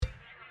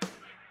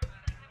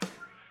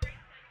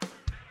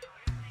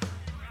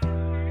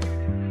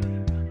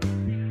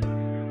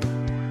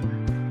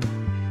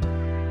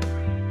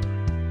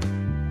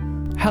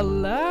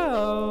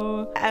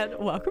Hello, And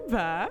welcome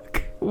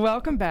back.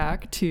 welcome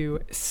back to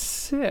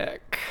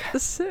Sick.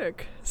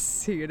 Sick.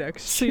 See you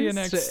next See you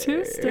next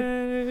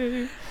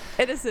Tuesday.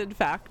 It is, in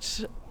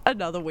fact,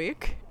 another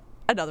week,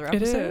 another It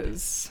episode.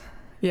 is,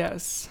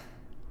 yes.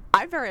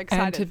 I'm very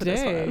excited And for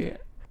this one. today,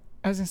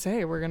 I was gonna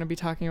say we're gonna be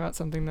talking about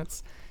something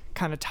that's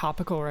kind of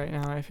topical right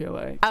now. I feel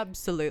like.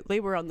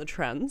 Absolutely, we're on the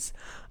trends.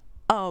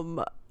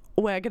 We're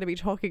going to be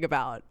talking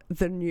about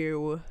the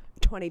new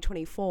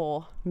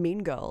 2024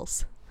 Mean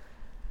Girls.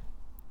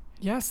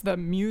 Yes, the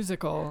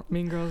musical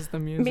Mean Girls, the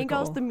musical. Mean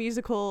Girls, the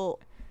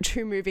musical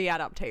to movie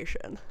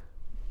adaptation.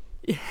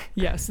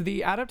 Yes,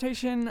 the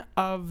adaptation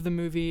of the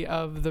movie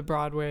of the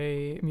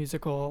Broadway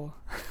musical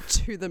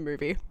To the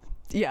movie.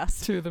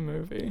 Yes. to the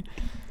movie.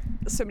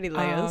 So many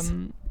layers.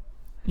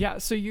 Yeah,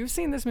 so you've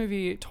seen this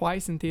movie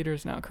twice in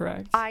theaters now,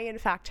 correct? I, in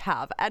fact,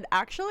 have. And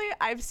actually,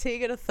 I'm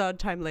seeing it a third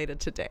time later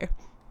today.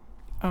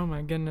 Oh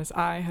my goodness,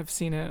 I have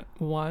seen it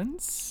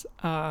once.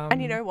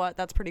 And you know what?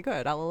 That's pretty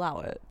good. I'll allow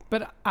it.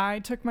 But I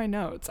took my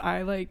notes.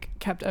 I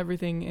kept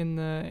everything in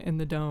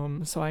the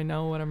dome, so I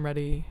know what I'm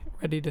ready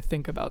to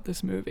think about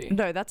this movie.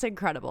 No, that's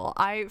incredible.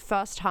 I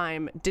first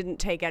time didn't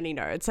take any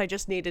notes. I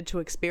just needed to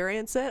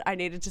experience it. I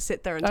needed to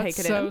sit there and take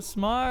it That's so in.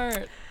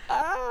 smart.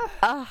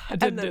 I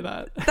didn't do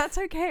that. That's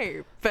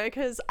okay,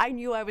 because I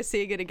knew I was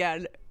seeing it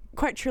again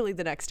quite truly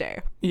the next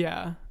day.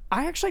 Yeah.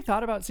 I actually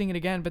thought about seeing it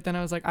again, but then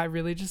I was like, I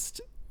really just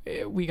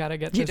we got to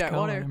get You this don't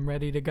want going. to. I'm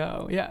ready to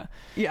go. Yeah.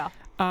 Yeah.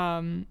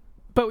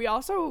 But we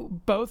also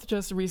both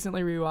just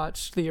recently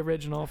rewatched the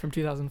original from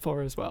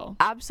 2004 as well.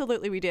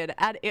 Absolutely we did.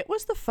 And it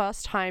was the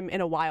first time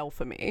in a while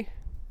for me.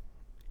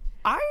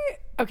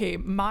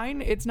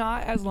 Mine, it's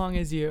not as long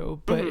as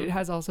you, but it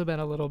has also been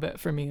a little bit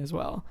for me as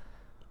well.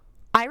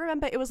 I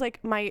remember it was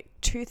like my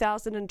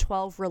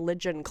 2012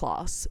 religion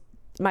class.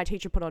 My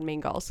teacher put on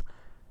Mean Girls.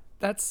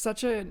 That's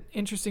such an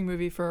interesting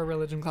movie for a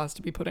religion class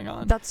to be putting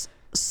on. That's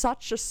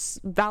such a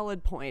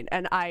valid point,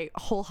 and I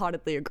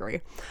wholeheartedly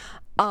agree.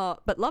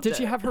 But loved it. Did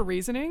she have her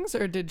reasonings,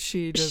 or did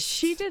she just...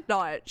 She did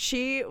not.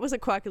 She was a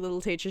quirky little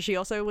teacher. She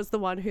also was the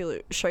one who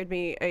showed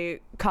me a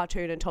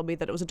cartoon and told me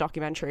that it was a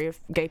documentary of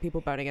gay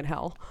people burning in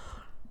hell.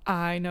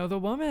 I know the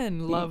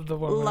woman. Love the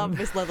woman. Love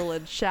Miss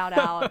Litherland. Shout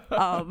out.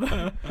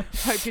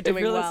 Hope you're doing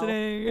if you're well.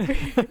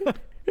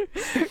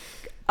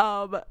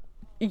 listening.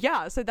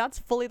 Yeah, so that's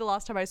fully the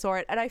last time I saw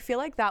it. And I feel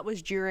like that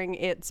was during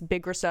its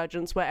big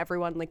resurgence where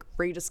everyone like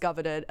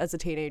rediscovered it as a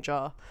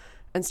teenager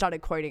and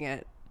started quoting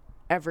it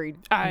every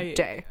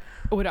day.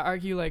 I would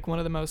argue like one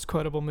of the most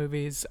quotable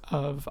movies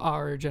of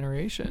our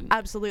generation.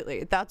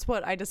 Absolutely. That's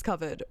what I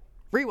discovered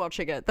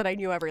rewatching it, that I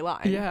knew every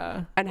line.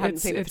 Yeah. And hadn't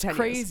seen it for 10 It's years.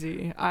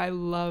 crazy. I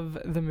love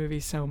the movie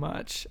so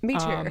much. Me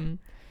too.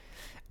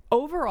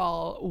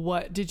 Overall,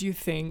 what did you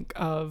think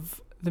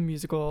of the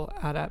musical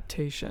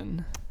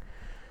adaptation?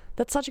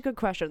 That's such a good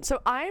question.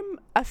 So I'm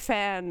a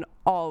fan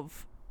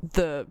of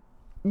the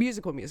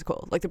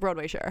musical, like the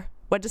Broadway show.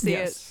 Went to see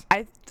Yes.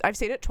 it. I've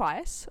seen it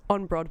twice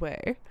on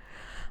Broadway.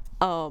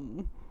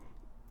 And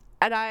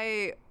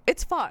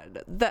it's fun.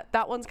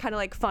 That one's kind of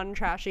like fun,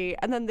 trashy.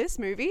 And then this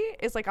movie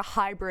is like a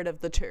hybrid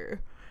of the two.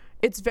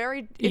 It's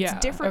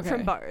different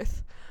from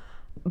both.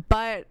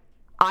 But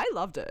I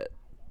loved it.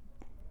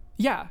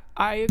 Yeah,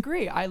 I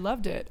agree. I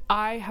loved it.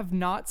 I have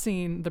not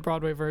seen the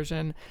Broadway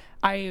version.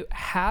 I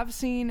have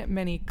seen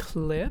many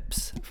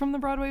clips from the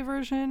Broadway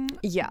version.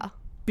 Yeah.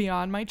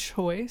 Beyond my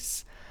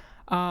choice.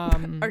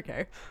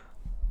 Okay.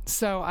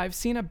 So I've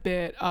seen a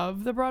bit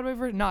of the Broadway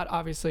version, not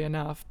obviously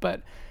enough,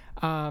 but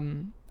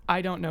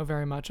I don't know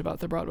very much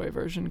about the Broadway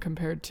version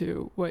compared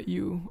to what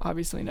you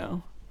obviously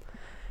know.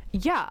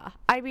 Yeah,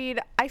 I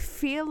mean, I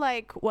feel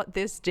like what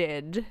this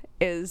did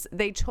is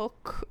they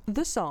took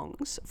the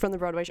songs from the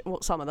Broadway show,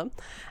 well, some of them,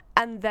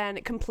 and then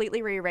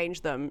completely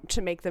rearranged them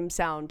to make them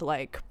sound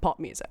like pop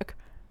music.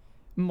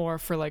 More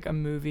for like a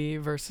movie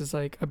versus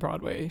like a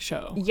Broadway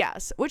show.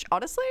 Yes, which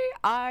honestly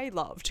I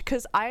loved,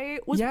 because I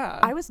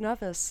was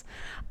nervous.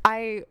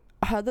 I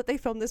heard that they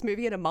filmed this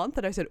movie in a month,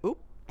 and I said, "Oop."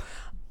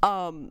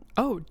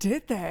 Oh,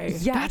 did they?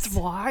 Yes. That's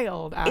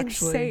wild,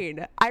 actually.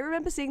 Insane. I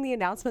remember seeing the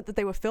announcement that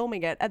they were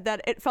filming it, and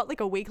then it felt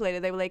like a week later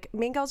they were like,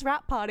 Mean Girls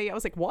Rap Party. I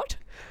was like, what?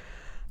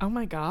 Oh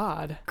my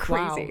God.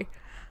 Crazy.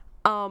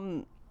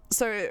 Wow.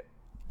 So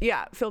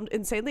yeah, filmed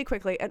insanely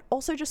quickly, and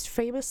also just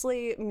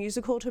famously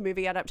musical to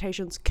movie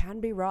adaptations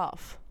can be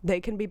rough. They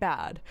can be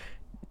bad.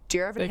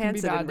 Dear Evan They can be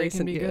Hansen bad, in they recent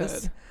can be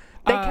years. good.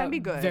 They can be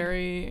good.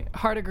 Very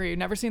hard agree.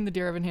 Never seen the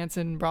Dear Evan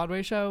Hansen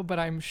Broadway show, but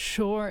I'm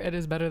sure it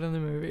is better than the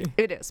movie.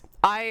 It is.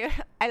 I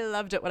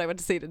loved it when I went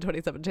to see it in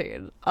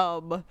 2017.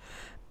 And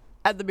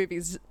the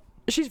movie's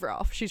she's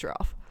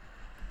rough.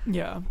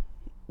 Yeah.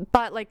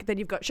 But like then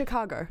you've got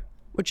Chicago,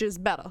 which is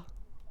better.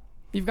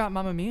 You've got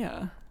Mamma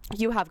Mia.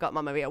 You have got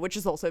Mamma Mia, which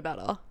is also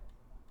better.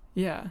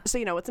 Yeah. So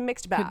it's a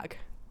mixed bag.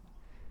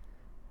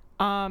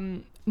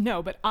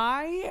 No, but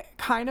I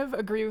kind of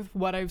agree with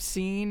what I've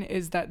seen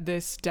is that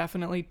this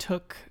definitely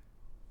took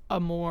a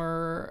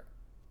more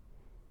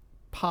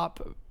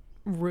pop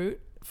route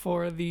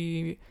for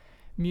the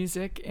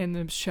music in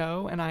the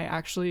show, and I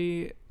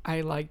actually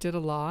I liked it a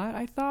lot,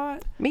 I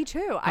thought. Me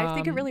too. I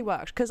think it really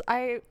worked because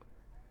I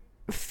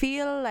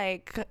feel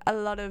like a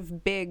lot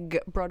of big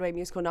Broadway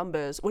musical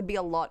numbers would be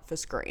a lot for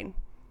screen.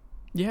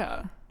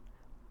 Yeah.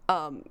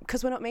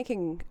 Because we're not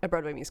making a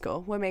Broadway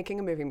musical. We're making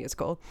a movie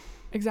musical.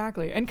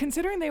 Exactly. And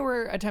considering they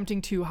were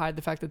attempting to hide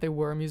the fact that they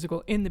were a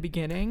musical in the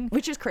beginning,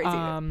 Which is crazy.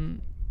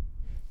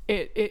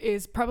 It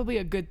is probably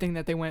a good thing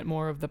that they went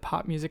more of the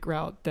pop music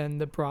route than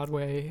the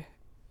Broadway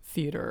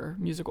theater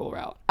musical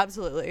route.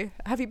 Absolutely.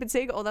 Have you been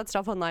seeing all that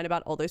stuff online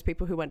about all those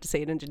people who went to see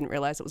it and didn't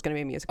realize it was going to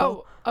be a musical?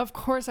 Oh, of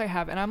course I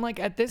have. And I'm like,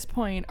 at this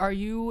point, are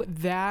you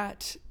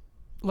that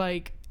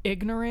like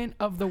ignorant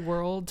of the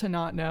world to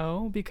not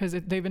know? Because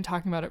they've been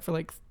talking about it for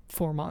like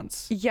 4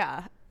 months.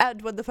 Yeah.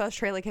 And when the first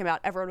trailer came out,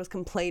 everyone was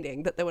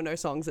complaining that there were no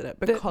songs in it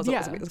because it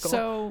was a musical.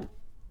 So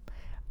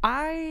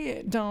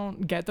I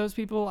don't get those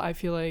people. I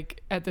feel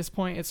like at this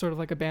point it's sort of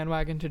like a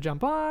bandwagon to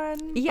jump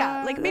on.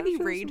 Yeah, like maybe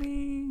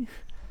read.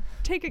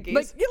 Take a guess.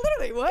 Like, you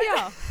literally, what?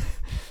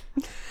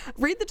 Yeah.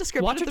 Read the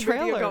description Watch of a the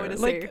movie you're trailer. going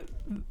to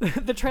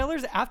Like, the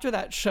trailers after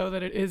that show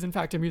that it is in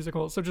fact a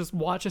musical. So just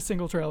watch a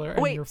single trailer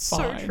and you're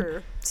fine. So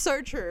true.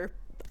 So true.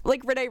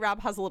 Like Renee Rapp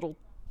has a little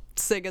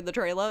sing in the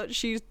trailer.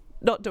 She's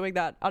not doing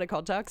that out of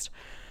context.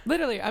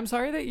 Literally, I'm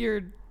sorry that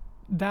you're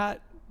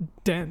that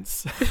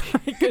dense.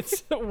 Like,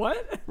 it's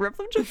what? Rip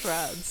them to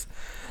shreds.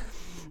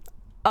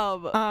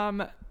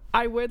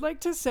 I would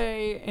like to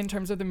say, in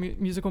terms of the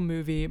musical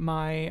movie,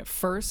 my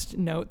first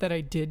note that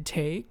I did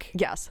take.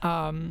 Yes.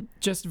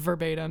 Just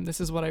verbatim,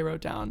 this is what I wrote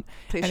down.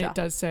 Please and share. it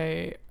does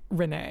say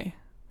Renee.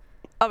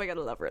 Oh my god,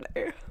 I love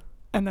Renee.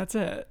 And that's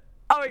it.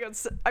 Oh my god,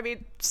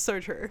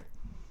 so true.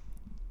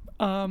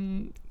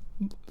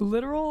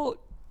 Literal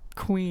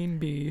queen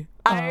bee.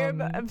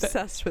 I'm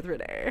obsessed with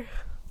Renee.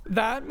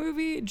 That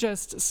movie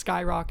just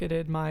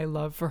skyrocketed my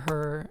love for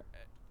her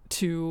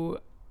to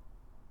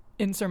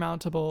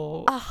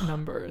insurmountable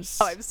numbers.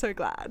 Oh, I'm so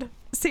glad.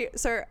 See,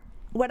 so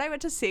when I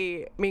went to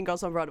see Mean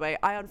Girls on Broadway,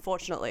 I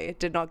unfortunately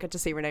did not get to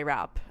see Renee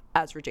Rapp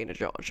as Regina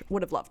George.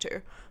 Would have loved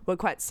to. Would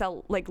quite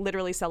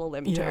literally sell a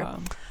limb Yeah.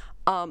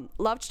 to.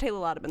 Loved Taylor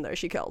Lautner though,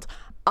 she killed.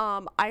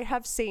 I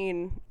have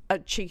seen a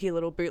cheeky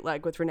little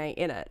bootleg with Renee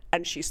in it,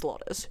 and she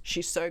slaughters.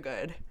 She's so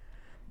good.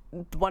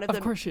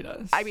 Of course she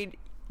does. I mean,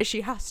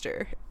 she has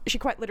to. She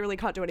quite literally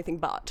can't do anything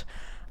but.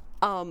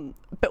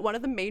 But one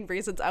of the main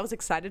reasons I was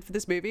excited for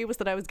this movie was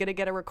that I was going to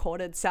get a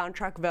recorded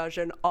soundtrack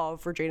version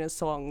of Regina's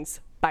songs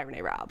by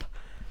Renee Rapp.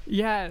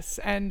 Yes,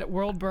 and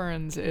World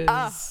Burns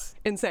is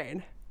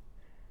insane.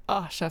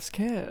 Chef's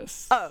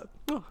kiss.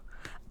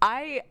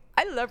 I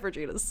love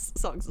Regina's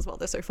songs as well.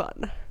 They're so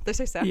fun. They're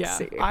so sexy. Yeah,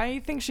 I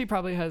think she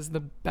probably has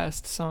the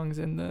best songs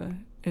in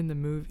the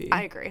movie.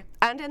 I agree.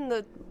 And in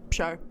the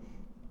show.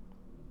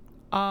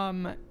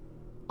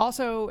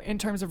 Also, in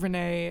terms of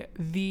Renee,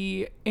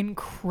 the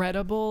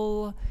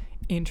incredible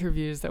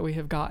interviews that we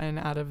have gotten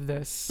out of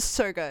this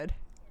so good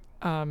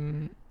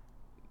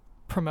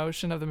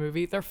promotion of the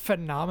movie, they're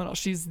phenomenal.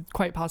 She's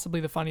quite possibly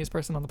the funniest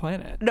person on the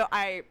planet. No,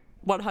 I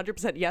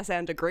 100% yes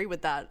and agree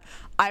with that.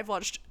 I've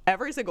watched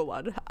every single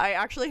one. I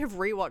actually have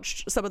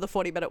rewatched some of the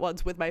 40-minute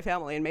ones with my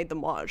family and made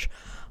them watch.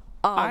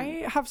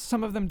 I have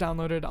some of them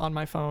downloaded on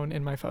my phone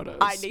in my photos.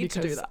 I need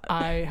to do that.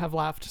 I have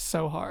laughed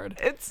so hard.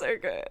 It's so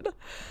good.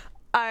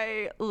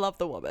 I love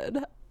the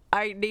woman.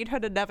 I need her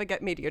to never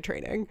get media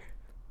training.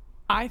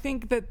 I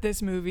think that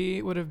this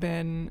movie would have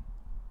been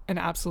an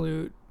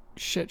absolute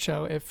shit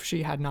show if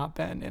she had not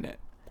been in it.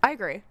 I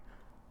agree.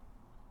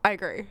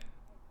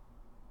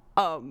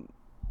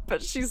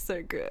 But she's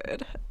so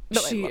good.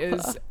 No, she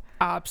is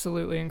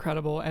absolutely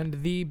incredible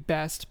and the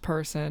best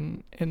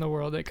person in the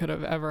world they could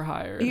have ever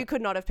hired. You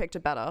could not have picked a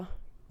better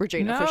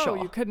Regina for sure.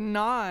 No, you could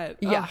not.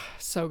 Yeah.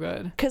 So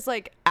good. Because,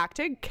 like,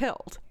 acting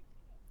killed.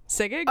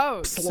 Singing?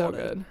 So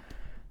good.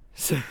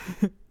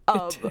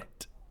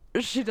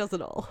 She does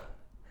it all.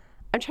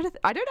 I'm trying to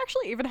I don't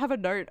actually even have a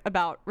note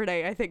about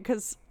Renee, I think,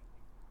 because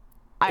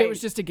it was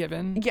just a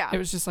given. Yeah. It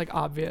was just, like,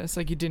 obvious.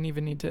 Like, you didn't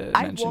even need to mention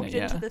it. I walked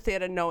into the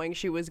theater knowing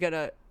she was going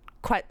to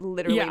quite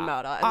literally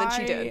murder, and then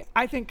she did.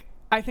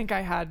 I think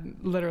I had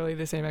literally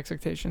the same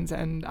expectations,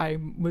 and I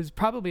was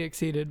probably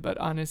exceeded, but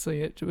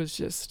honestly, it was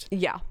just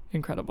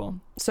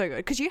incredible. So good.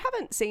 Because you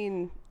haven't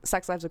seen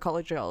Sex Lives of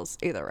College Girls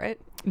either, right?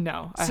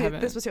 No, I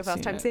haven't. This was your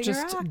first time seeing her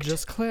act?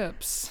 Just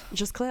clips.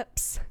 Just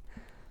clips.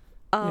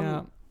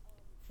 Yeah.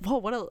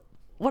 Well,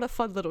 what a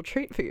fun little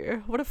treat for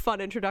you. What a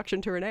fun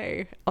introduction to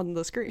Renee on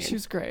the screen.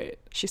 She's great.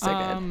 She's so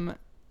good.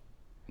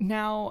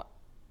 Now,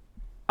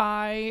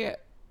 I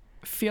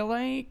feel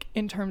like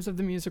in terms of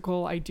the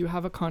musical, I do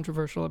have a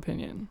controversial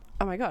opinion.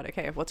 Oh my god,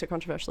 okay. What's your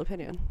controversial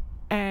opinion?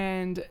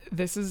 And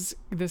this is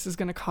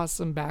going to cause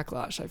some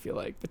backlash, I feel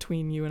like,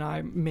 between you and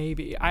I,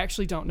 maybe. I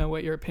actually don't know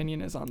what your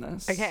opinion is on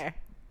this. Okay.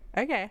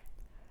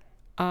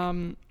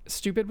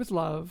 Stupid with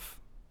Love.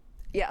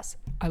 Yes.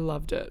 I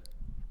loved it.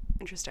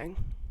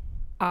 Interesting.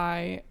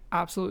 I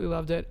absolutely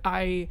loved it.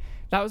 That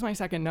was my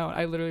second note.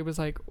 I literally was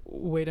like,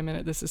 wait a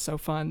minute, this is so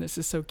fun. This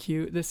is so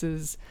cute. This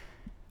is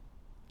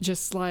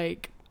just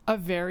like a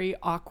very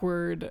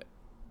awkward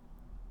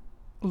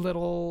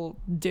little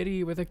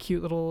ditty with a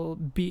cute little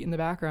beat in the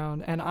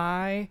background. And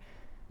I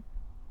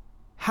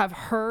have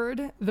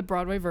heard the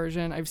Broadway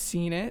version. I've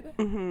seen it.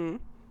 Mm-hmm.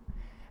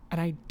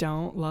 And I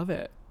don't love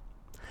it.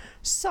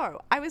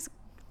 So I was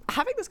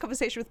having this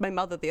conversation with my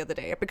mother the other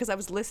day because I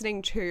was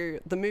listening to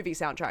the movie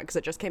soundtrack because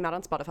it just came out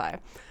on Spotify.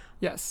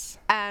 Yes.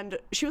 And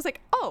she was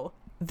like, oh,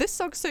 this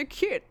song's so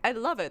cute. I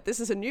love it. This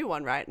is a new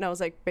one, right? And I was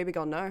like, baby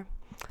girl, no.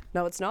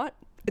 No, it's not.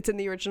 It's in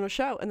the original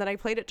show. And then I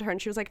played it to her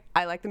and she was like,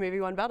 I like the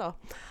movie one better.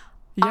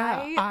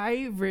 Yeah,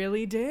 I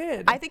really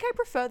did. I think I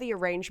prefer the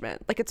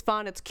arrangement. Like, it's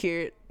fun, it's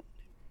cute,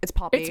 it's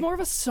poppy. It's more of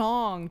a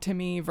song to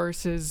me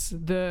versus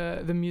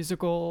the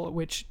musical,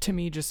 which to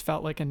me just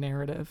felt like a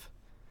narrative.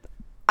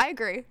 I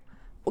agree.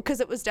 Because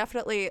it was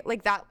definitely,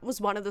 like, that was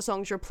one of the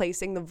songs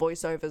replacing the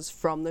voiceovers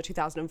from the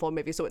 2004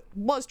 movie. So it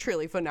was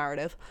truly for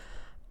narrative.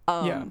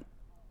 Yeah.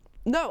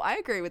 No, I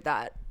agree with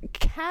that.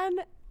 Can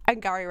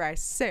Angari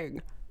Rice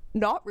sing?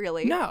 Not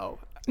really. No.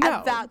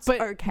 And that's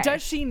but okay.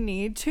 Does she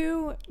need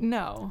to?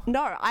 No.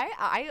 No,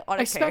 I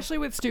honestly. Especially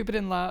with Stupid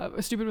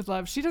with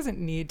Love, she doesn't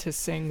need to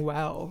sing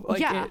well.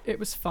 Like, yeah. it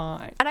was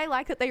fine. And I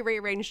like that they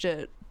rearranged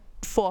it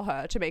for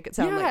her to make it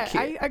sound like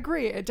cute. I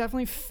agree. It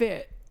definitely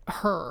fit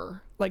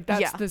her. Like,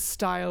 that's the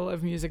style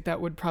of music that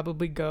would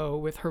probably go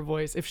with her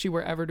voice if she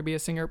were ever to be a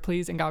singer.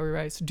 Please, Angari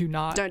Rice,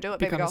 don't do it,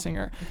 become baby a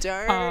singer.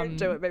 Don't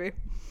do it, baby.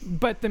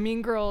 But the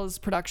Mean Girls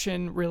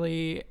production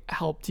really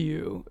helped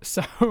you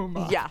so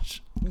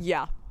much.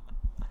 Yeah.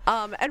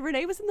 And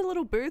Renee was in the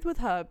little booth with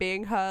her,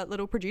 being her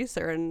little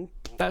producer and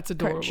that's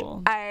adorable.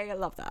 coach. I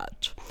love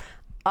that.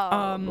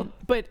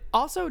 But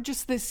also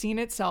just the scene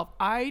itself,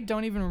 I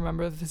don't even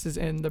remember if this is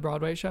in the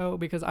Broadway show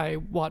because I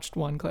watched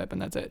one clip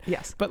and that's it.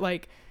 Yes. But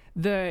like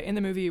in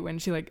the movie when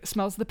she like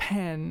smells the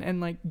pen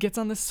and like gets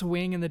on the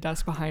swing in the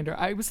desk behind her,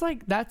 I was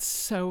like, that's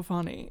so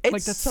funny. It's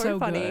like that's so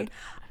funny. Good.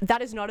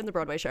 That is not in the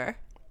Broadway show.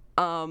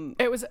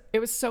 It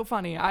was so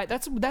funny.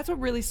 That's what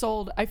really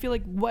sold. I feel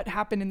like what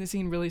happened in the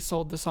scene really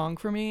sold the song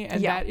for me,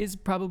 and that is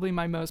probably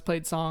my most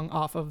played song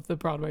off of the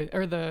Broadway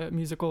or the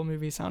musical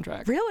movie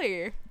soundtrack.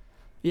 Really?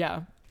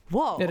 Yeah.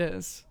 Whoa. It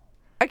is.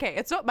 Okay,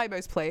 it's not my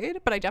most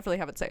played, but I definitely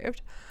have it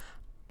saved.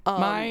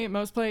 My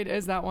most played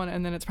is that one,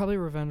 and then it's probably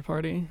Revenge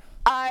Party.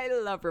 I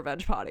love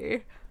Revenge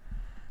Party.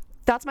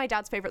 That's my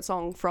dad's favorite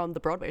song from the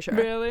Broadway show.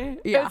 Really?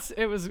 Yeah.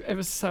 It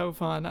was so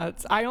fun.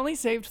 I only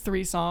saved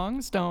 3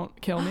 songs. Don't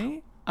kill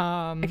me.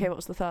 Okay, what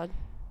was the third?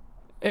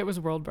 It was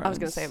World Burns. I was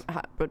going to say it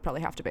would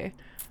probably have to be.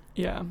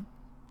 Yeah.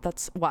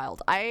 That's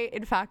wild. I,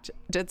 in fact,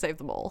 did save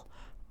them all.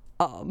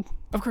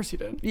 Of course you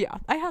did. Yeah,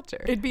 I had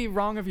to. It'd be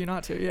wrong of you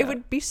not to. Yeah. It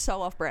would be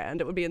so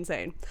off-brand. It would be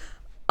insane.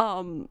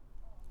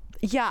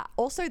 Yeah,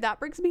 also that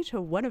brings me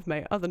to one of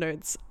my other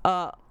notes.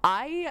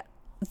 I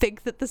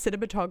think that the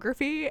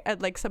cinematography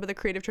and like some of the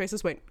creative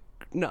choices went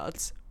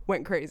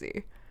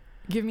crazy.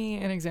 Give me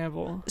an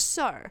example.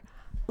 So,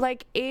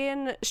 like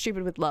in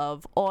Stupid with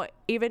Love, or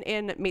even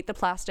in Meet the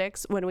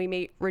Plastics, when we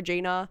meet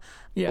Regina,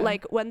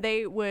 like when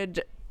they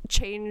would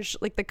change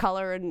like the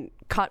color and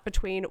cut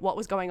between what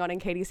was going on in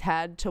Katie's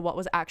head to what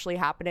was actually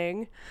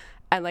happening,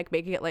 and like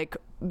making it like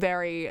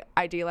very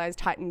idealized,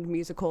 heightened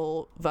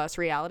musical versus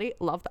reality.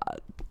 Love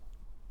that.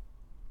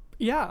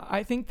 Yeah,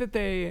 I think that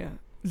they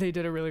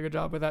did a really good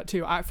job with that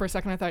too. For a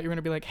second I thought you were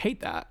gonna be like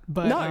hate that,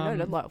 but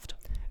no, loved.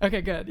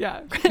 Okay, good.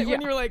 Yeah. When you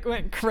were like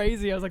went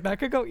crazy, I was like that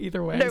could go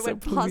either way. No, it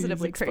went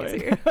positively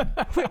crazy.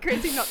 Went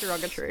crazy, not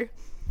derogatory.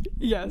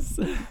 Yes.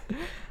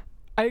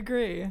 I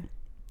agree.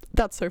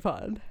 That's so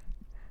fun.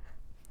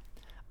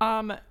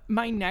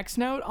 My next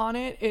note on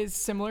it is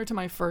similar to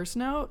my first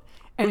note,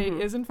 and it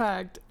is in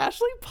fact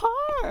Ashley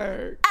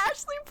Park.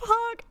 Ashley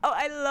Park. Oh,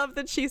 I love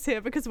that she's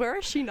here because where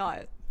is she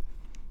not?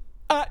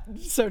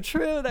 So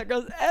true. That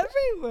goes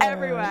everywhere.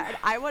 Everywhere. And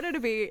I want her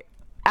to be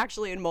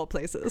actually in more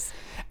places.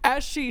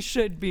 As she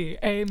should be.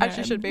 Amen. As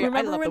she should be. Remember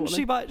I love when the woman.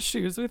 she bought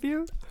shoes with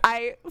you?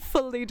 I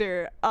fully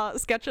do.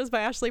 Sketches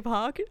by Ashley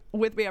Park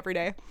with me every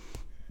day.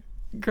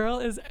 Girl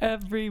is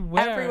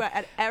everywhere. Everywhere.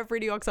 At every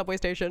New York subway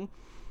station.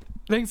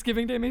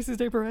 Thanksgiving Day, Macy's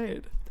Day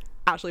Parade.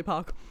 Ashley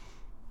Park.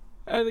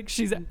 I think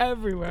she's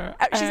everywhere.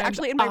 She's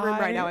actually in my room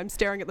right now. I'm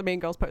staring at the Mean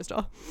Girls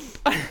poster.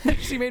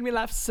 She made me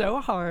laugh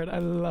so hard. I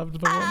loved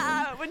the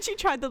woman. When she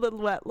tried the little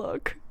wet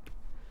look.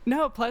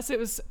 No, plus it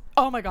was,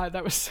 oh my God,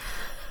 that was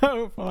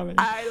so funny.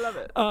 I love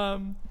it.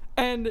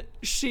 And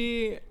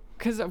she,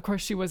 because of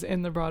course she was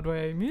in the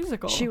Broadway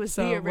musical. She was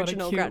the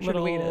original Gretchen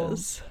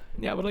Wieners.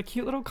 Yeah, what a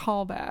cute little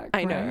callback.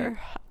 I know.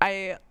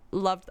 I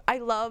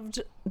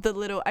loved the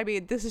little, I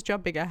mean, this is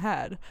jumping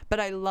ahead, but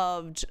I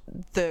loved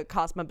the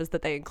cast members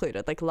that they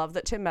included. Like, love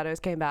that Tim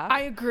Meadows came back.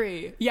 I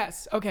agree.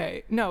 Yes.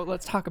 Okay. No,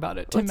 let's talk about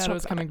it. Tim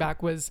Meadows coming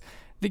back was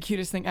the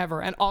cutest thing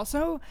ever. And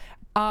also,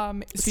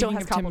 speaking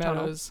of Tim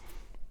Meadows,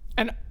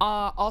 and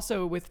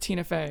also with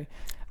Tina Fey,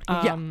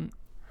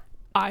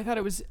 I thought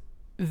it was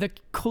the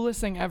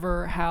coolest thing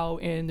ever how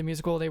in the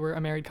musical they were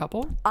a married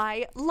couple.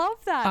 I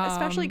love that,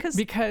 especially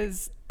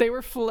because they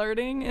were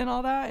flirting and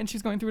all that, and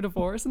she's going through a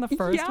divorce in the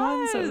first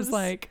one, so it was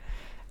like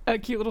a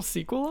cute little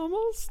sequel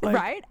almost. Like,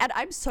 right? And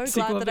I'm so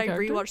glad that I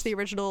rewatched the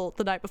original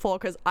the night before,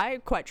 because I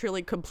quite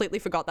truly completely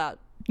forgot that.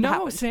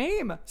 No,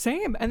 happened.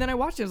 same. And then I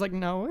watched it. I was like,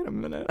 no, wait a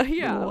minute.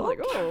 Yeah, I was like,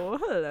 oh,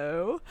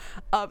 hello.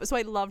 So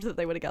I loved that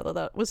they were together.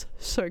 That was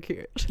so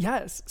cute.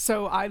 Yes.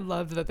 So I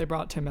loved that they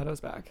brought Tim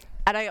Meadows back.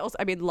 And I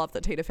love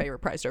that Tina Fey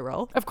reprised her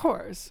role. Of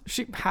course.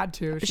 She had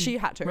to. She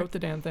had to. Wrote the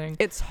damn thing.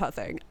 It's her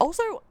thing.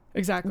 Also,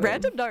 exactly.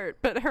 Random note,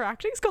 but her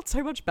acting's got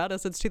so much better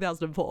since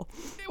 2004.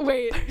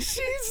 Wait,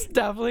 she's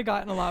definitely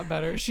gotten a lot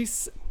better.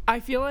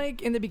 I feel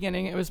like in the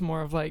beginning it was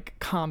more of like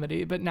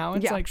comedy, but now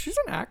it's like she's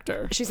an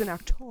actor. She's an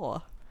actor.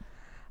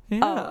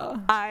 Yeah.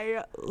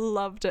 I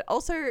loved it.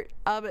 Also,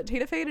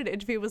 Tina Fey in an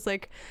interview was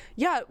like,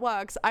 yeah, it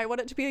works. I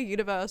want it to be a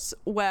universe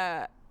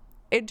where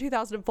in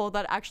 2004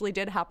 that actually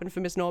did happen for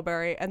Miss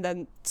Norbury, and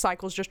then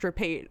cycles just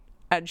repeat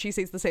and she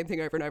sees the same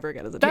thing over and over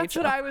again as a teacher. That's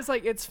what I was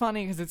like. It's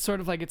funny because it's sort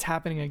of like it's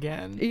happening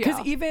again.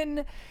 Because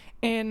even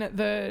in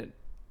the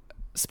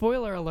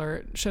spoiler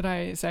alert, should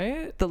I say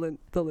it? The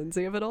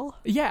Lindsay of it all?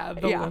 Yeah,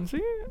 the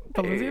Lindsay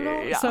of it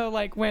all. Yeah. So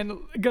like when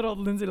good old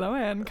Lindsay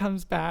Lohan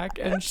comes back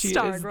and she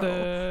is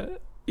the...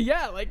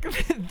 Yeah, like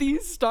the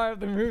star of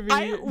the movie.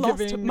 I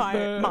lost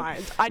my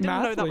mind. I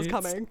didn't know that was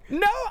coming.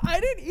 No, I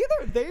didn't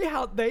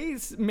either. They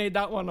made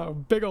that one a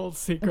big old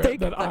secret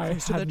that I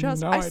had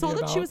no idea I saw that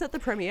about. she was at the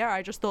premiere.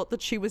 I just thought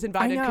that she was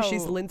invited because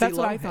she's Lindsay Lohan. That's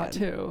what I thought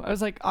too. I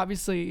was like,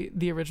 obviously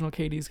the original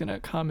Katie's gonna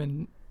come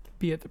and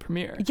be at the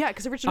premiere. Yeah,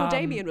 because original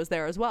Damien was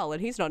there as well,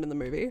 and he's not in the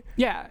movie.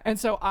 Yeah, and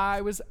so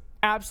I was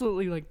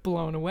absolutely like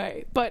blown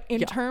away. But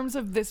in terms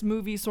of this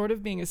movie sort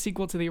of being a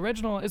sequel to the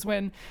original is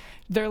when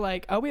they're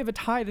like, oh, we have a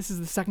tie. This is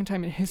the second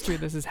time in history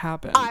this has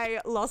happened. I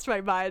lost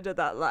my mind at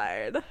that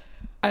line.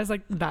 I was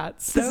like,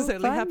 that's this has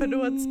only happened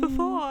once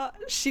before.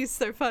 She's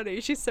so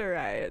funny. She's so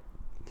right.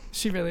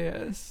 She really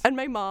is. And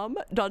my mom,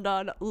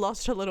 Don,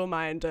 lost her little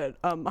mind at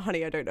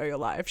Honey, I Don't Know Your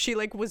Life. She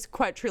like was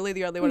quite truly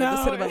the only one in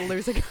the cinema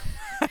losing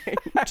her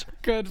mind.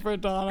 Good for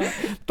Donna.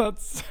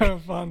 That's so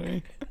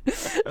funny.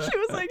 She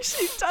was like,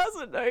 she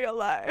doesn't know your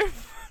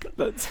life.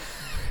 That's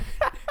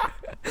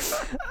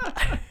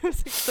it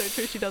was like, so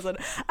true, she doesn't.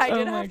 I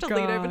did have to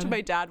lean over to my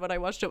dad when I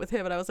watched it with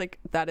him, and I was like,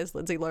 that is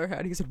Lindsay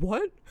Lohan. He said,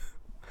 what?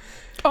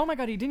 Oh my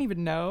god, he didn't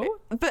even know?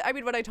 But I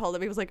mean, when I told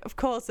him, he was like, of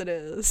course it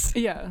is.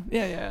 Yeah.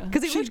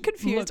 Because he looked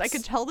confused. I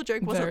could tell the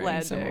joke wasn't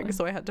landing, similar.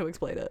 so I had to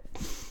explain it.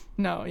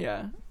 No,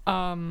 yeah.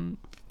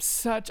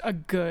 Such a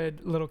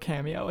good little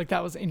cameo. Like,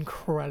 that was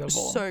incredible.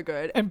 So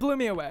good. And blew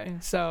me away,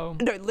 so...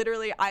 No,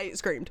 literally, I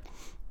screamed.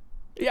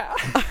 Yeah.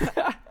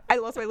 I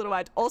lost my little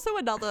mind. Also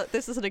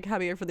this isn't a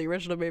cameo from the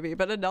original movie,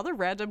 but another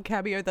random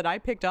cameo that I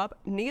picked up,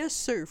 Nia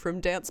Sue from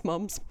Dance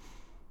Moms.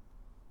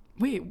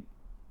 Wait,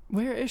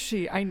 where is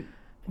she?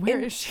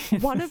 Where is she?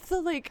 One of the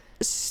like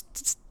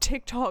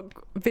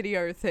TikTok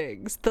video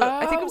things.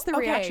 I think it was the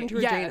reaction to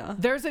Regina.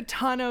 There's a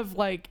ton of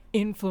like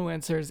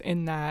influencers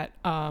in that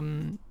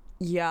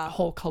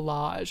whole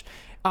collage.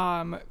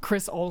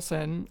 Chris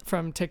Olsen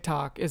from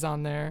TikTok is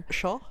on there.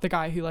 Sure. The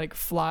guy who like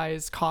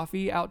flies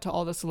coffee out to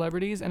all the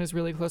celebrities and is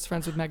really close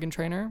friends with Meghan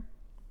Trainor.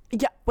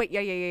 Yeah. Wait.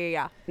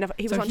 Yeah. Never,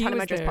 he was on Tana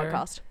Medra's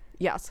podcast.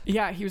 Yes.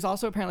 Yeah, he was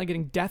also apparently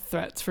getting death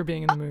threats for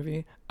being in the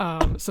movie.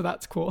 So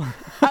that's cool.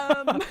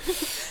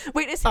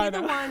 Wait, is he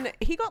the one?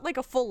 He got like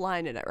a full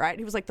line in it, right?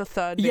 He was like the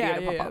third video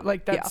to pop up.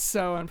 Like that's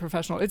so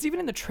unprofessional. It's even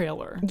in the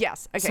trailer.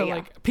 Yes. Okay. So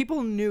like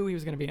people knew he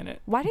was going to be in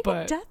it. Why did he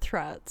get death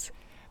threats?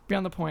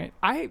 Beyond the point.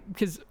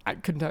 Because I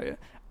couldn't tell you.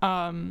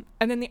 And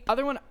then the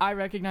other one I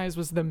recognized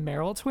was the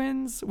Merrill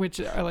twins, which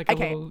are like a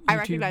little YouTube I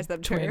recognize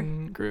them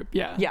twin too. Group.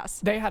 Yeah.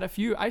 Yes. They had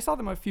I saw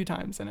them a few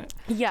times in it.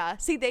 Yeah.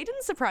 See, they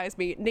didn't surprise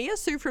me. Nia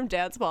Sue from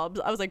Dance Moms,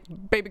 I was like,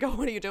 baby girl,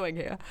 what are you doing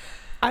here?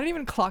 I didn't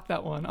even clock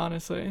that one,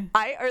 honestly.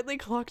 I only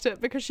clocked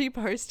it because she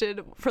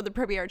posted for the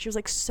premiere and she was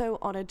like so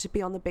honored to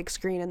be on the big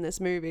screen in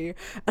this movie.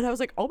 And I was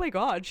like, oh my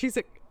God, she's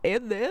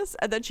in this?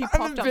 And then she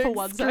popped up for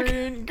 1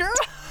 second.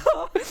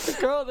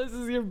 Girl, this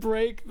is your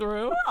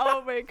breakthrough.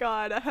 Oh my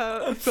God,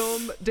 her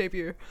film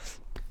debut.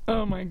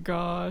 Oh my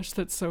gosh,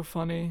 that's so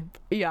funny.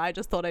 Yeah, I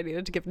just thought I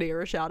needed to give Nia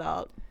a shout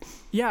out.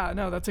 Yeah,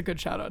 no, that's a good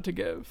shout out to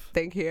give.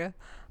 Thank you.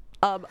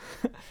 And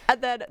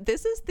then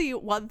this is the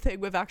one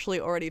thing we've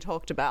actually already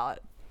talked about.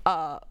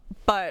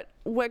 But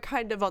we're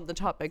kind of on the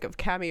topic of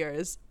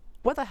cameos.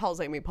 What the hell's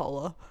Amy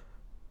Poehler?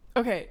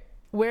 Okay,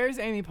 where's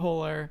Amy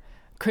Poehler?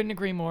 Couldn't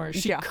agree more.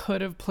 She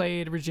could have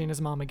played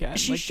Regina's mom again.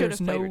 She should have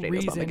played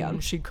Regina's mom again.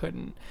 She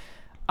couldn't.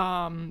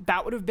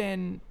 That would have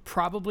been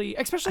probably,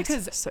 especially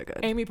because so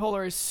Amy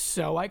Poehler is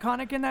so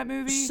iconic in that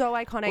movie. So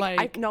iconic.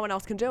 Like, no one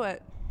else can do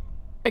it.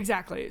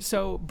 Exactly.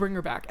 So bring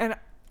her back. And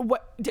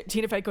what?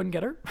 Tina Fey couldn't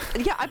get her?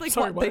 Yeah, I'm like,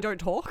 what? They don't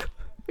talk?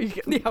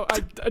 Yeah,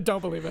 I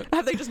don't believe it.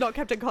 Have they just not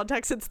kept in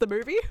contact since the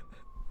movie?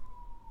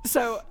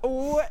 So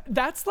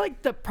that's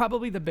like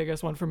probably the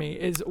biggest one for me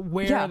is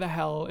where the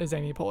hell is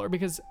Amy Poehler?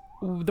 Because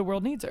the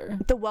world needs her.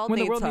 The world when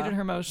needs the world her. needed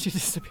her most, she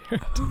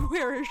disappeared.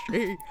 Where is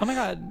she? Oh my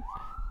God,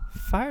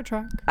 fire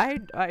truck.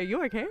 Are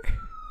you okay?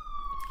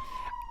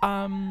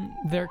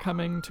 They're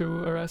coming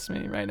to arrest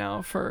me right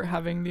now for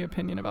having the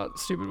opinion about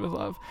Stupid with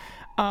Love.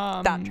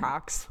 That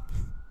tracks.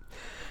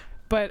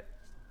 But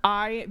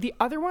the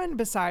other one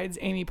besides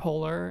Amy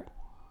Poehler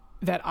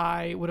that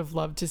I would have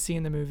loved to see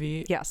in the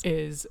movie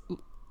is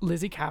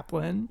Lizzie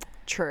Kaplan.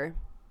 True.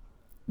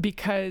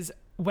 Because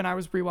when I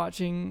was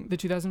rewatching the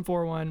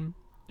 2004 one,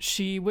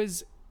 she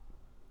was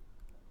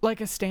like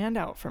a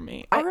standout for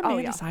me. Or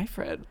Amanda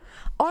Seyfried.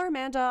 Or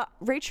Amanda.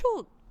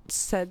 Rachel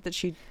said that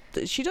she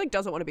like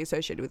doesn't want to be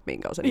associated with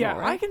Mean Girls anymore. Yeah,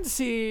 right? I can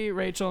see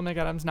Rachel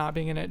McAdams not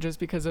being in it just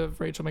because of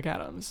Rachel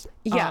McAdams.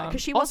 Yeah,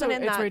 because she wasn't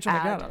in that Rachel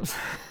ad. McAdams.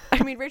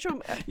 I mean,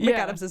 Rachel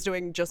McAdams is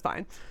doing just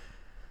fine.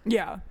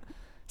 Yeah.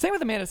 Same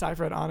with Amanda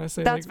Seyfried,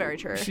 honestly. That's very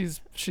true.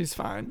 She's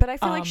fine. But I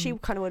feel like she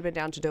kind of would have been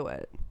down to do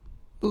it.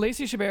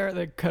 Lacey Chabert,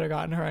 they could have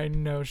gotten her. I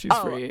know she's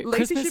free.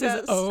 Christmas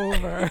is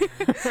over.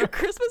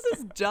 Christmas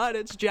is done.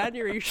 It's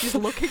January. She's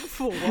looking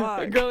for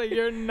work. Girlie,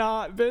 you're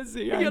not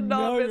busy. You're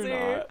not busy.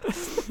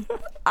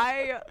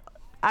 I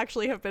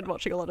actually have been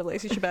watching a lot of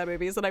Lacey Chabert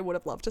movies, and I would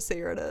have loved to see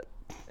her in it.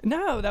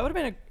 No, that would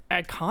have been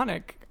an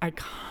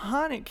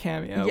iconic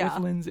cameo with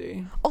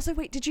Lindsay. Also,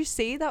 wait, did you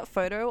see that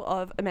photo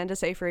of Amanda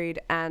Seyfried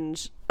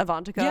and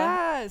Avantika?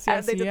 Yes,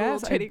 and they did the little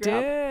titty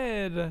grab?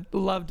 Did.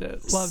 Loved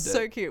it.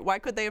 So cute. Why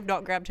could they have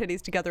not grabbed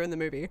titties together in the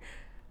movie?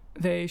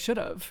 They should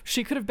have.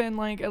 She could have been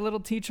like a little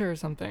teacher or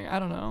something. I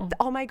don't know.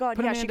 Oh my god,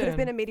 she could have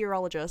been a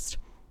meteorologist.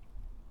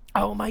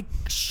 Oh my,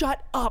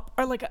 shut up.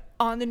 Or like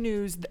on the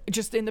news,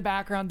 just in the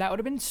background. That would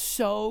have been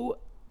so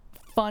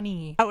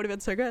funny. That would have been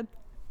so good.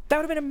 That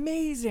would have been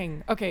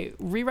amazing. Okay,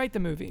 rewrite the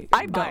movie.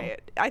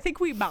 I think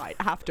we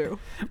might have to.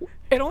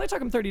 It only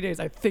took him 30 days.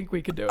 I think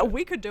we could do it.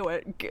 We could do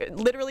it.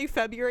 Literally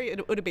February,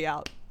 it would be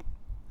out.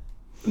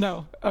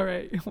 No. All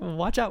right.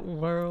 Watch out,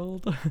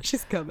 world.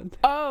 She's coming.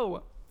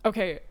 Oh,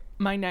 okay.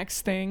 My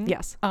next thing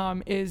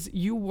is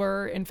you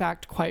were, in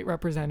fact, quite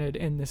represented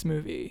in this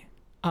movie.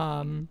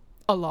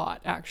 A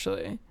lot,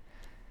 actually.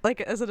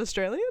 Like, as an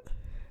Australian?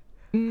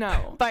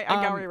 No. By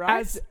Gary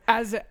Rice?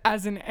 As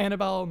an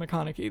Annabel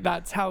McConaughey.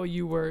 That's how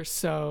you were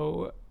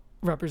so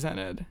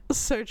represented.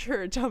 So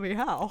true. Tell me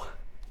how.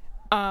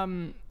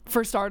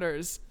 For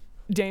starters,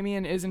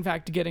 Damien is, in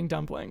fact, getting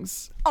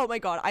dumplings. Oh my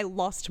god, I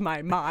lost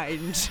my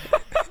mind.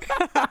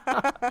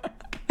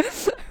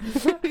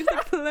 He's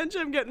like, Flinch,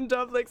 I'm getting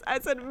dumplings. I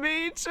said,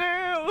 me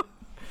too.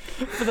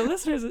 For the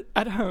listeners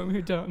at home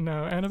who don't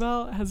know,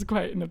 Annabelle has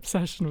quite an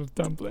obsession with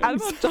dumplings.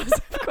 Annabelle does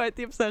have quite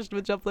the obsession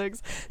with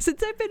dumplings.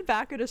 Since I've been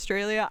back in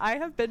Australia, I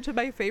have been to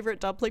my favorite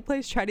dumpling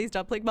place, Chinese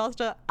Dumpling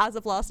Master, as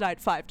of last night,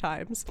 5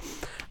 times.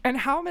 And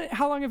how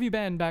long have you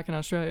been back in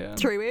Australia?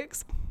 3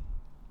 weeks.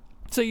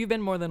 So you've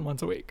been more than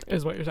once a week,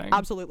 is what you're saying?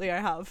 Absolutely, I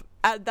have.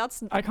 And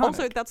that's iconic.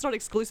 Also, that's not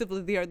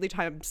exclusively the only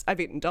times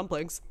I've eaten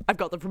dumplings. I've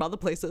got them from other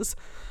places.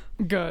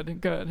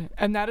 Good.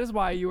 And that is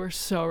why you are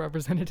so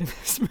represented in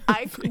this movie.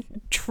 I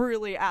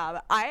truly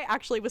am. I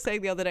actually was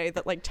saying the other day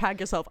that, like, tag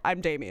yourself,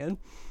 I'm Damien.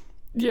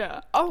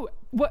 Yeah. Oh,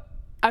 what?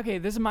 Okay,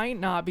 this might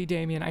not be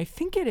Damien. I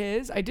think it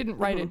is. I didn't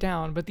write it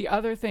down, but the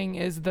other thing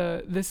is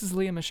This is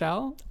Leah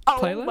Michelle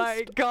playlist. Oh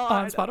my god.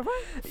 On Spotify?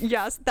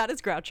 Yes, that is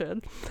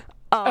Gretchen.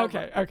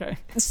 Okay.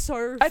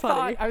 So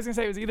funny. I was gonna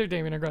say it was either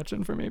Damien or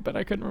Gretchen for me, but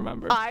I couldn't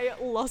remember. I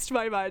lost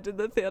my mind in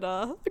the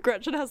theater.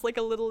 Gretchen has like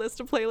a little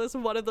list of playlists,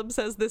 and one of them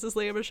says, "This is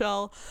Leah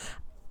Michelle."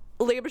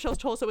 Leah Michelle's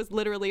torso is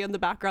literally in the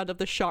background of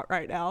the shot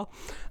right now.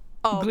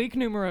 Gleek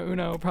numero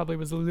uno probably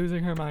was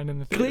losing her mind in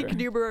the theater. Gleek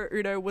numero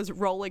uno was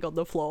rolling on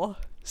the floor,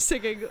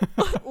 singing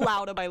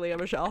Louder by Leah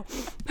Michelle.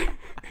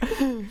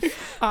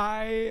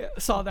 I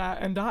saw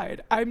that and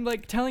died. I'm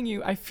like telling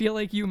you, I feel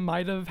like you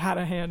might have had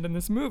a hand in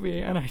this movie,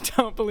 and I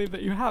don't believe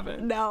that you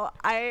haven't. No,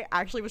 I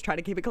actually was trying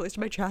to keep it close to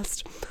my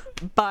chest,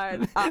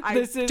 but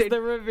This is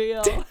the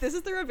reveal. This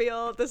is the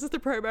reveal. This is the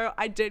promo.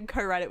 I did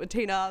co-write it with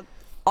Tina.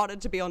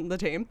 Honored to be on the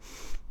team.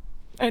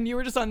 And you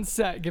were just on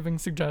set giving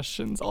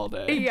suggestions all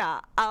day. Yeah.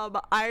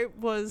 I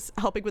was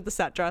helping with the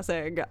set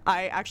dressing.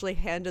 I actually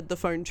handed the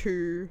phone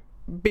to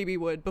BB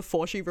Wood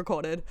before she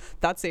recorded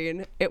that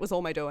scene. It was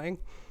all my doing.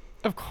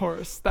 Of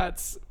course.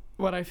 That's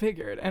what I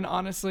figured. And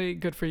honestly,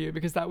 good for you,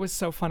 because that was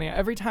so funny.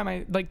 Every time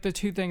I, like, the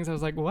two things, I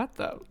was like, what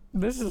the?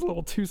 This is a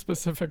little too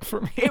specific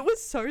for me. It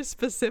was so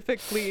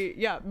specifically,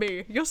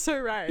 me. You're so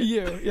right.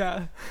 You,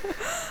 yeah.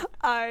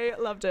 I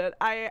loved it.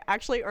 I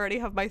actually already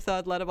have my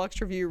 3rd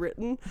Letterboxd review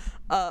written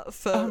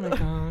for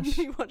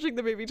me watching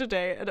the movie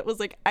today, and it was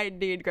like, I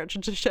need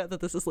Gretchen to share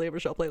that This is Leah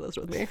Michelle playlist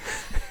with me.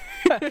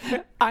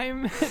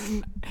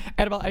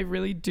 Annabelle, I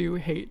really do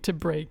hate to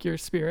break your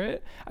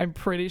spirit. I'm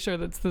pretty sure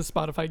that's the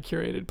Spotify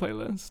curated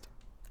playlist.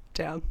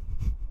 Damn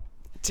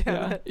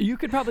yeah. it. You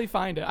could probably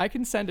find it. I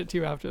can send it to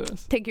you after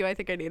this. Thank you. I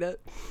think I need it.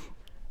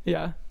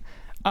 Yeah.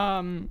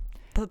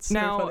 That's so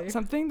now funny.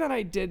 Something that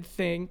I did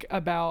think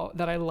about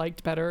that I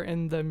liked better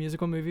in the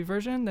musical movie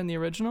version than the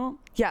original.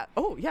 Yeah.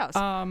 Oh, yes.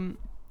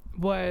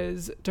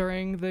 Was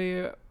during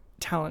the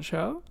talent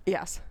show.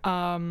 Yes.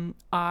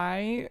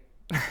 I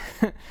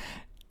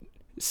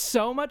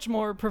so much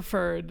more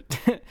preferred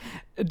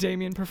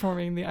Damien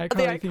performing the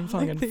iconic theme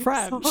song in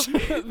French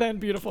than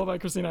Beautiful by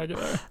Christina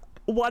Aguilera.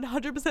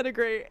 100%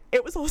 agree.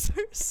 It was also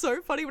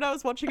so funny when I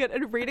was watching it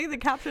and reading the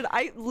caption.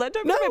 I leaned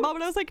over to my mom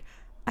and I was like,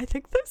 I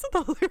think those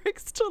are the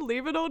lyrics to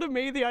Leave It All to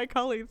Me, the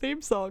iCarly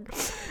theme song.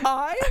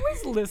 I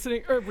was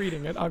listening, or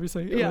reading it,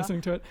 obviously,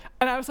 listening to it,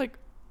 and I was like,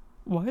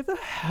 why the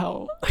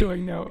hell do I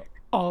know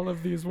all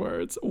of these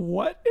words?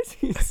 What is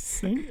he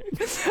singing?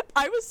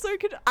 I was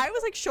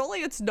like,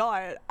 surely it's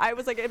not. I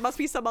was like, it must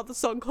be some other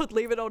song called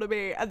Leave It All to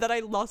Me, and then I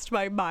lost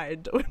my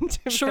mind when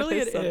Tim Surely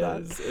it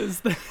said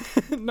is the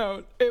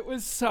no, it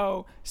was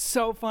so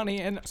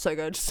funny and so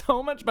good.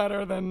 So much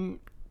better than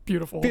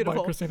Beautiful. By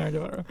Christina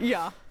Aguilera.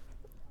 Yeah.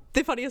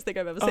 The funniest thing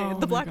I've ever seen.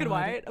 The black and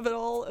white of it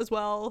all as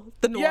well.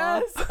 The noir.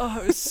 Yes.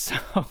 Oh, it was so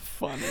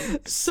funny.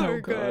 So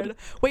good.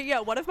 Wait, yeah,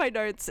 one of my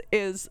notes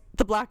is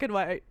the black and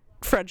white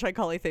French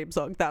iCarly theme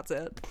song. That's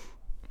it.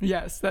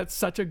 Yes, that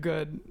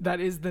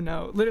is the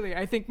note. Literally,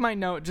 I think my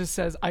note just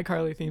says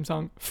iCarly theme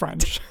song,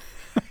 French.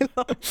 I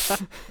love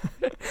that.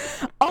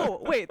 Oh,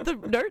 wait, the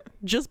note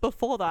just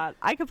before that,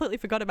 I completely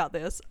forgot about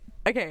this.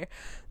 Okay,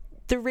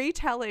 the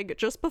retelling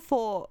just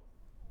before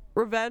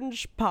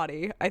Revenge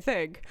Party, I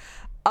think,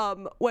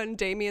 when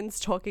Damien's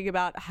talking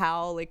about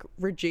how, like,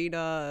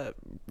 Regina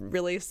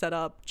really set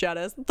up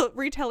Janice, the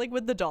retelling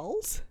with the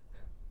dolls.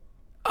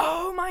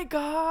 Oh my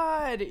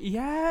god,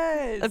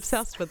 yes.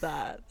 Obsessed with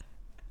that.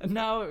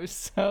 No, it was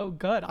so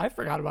good. I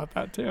forgot about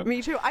that too.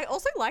 Me too. I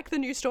also like the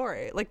new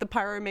story, like the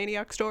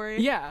pyromaniac story.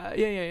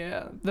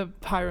 Yeah. The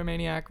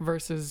pyromaniac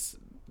versus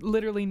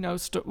literally no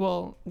story.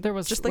 Well, there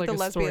was just like the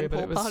lesbian story, pool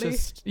but it was party.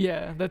 Just,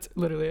 yeah, that's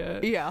literally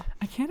it. Yeah.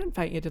 I can't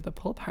invite you to the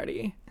pool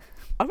party.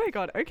 Oh my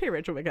god. Okay,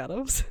 Rachel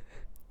McAdams.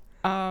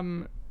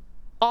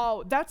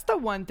 Oh, that's the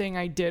one thing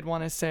I did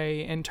want to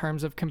say in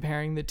terms of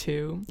comparing the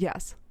two.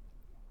 Yes.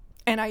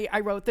 And I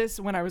wrote this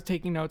when I was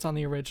taking notes on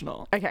the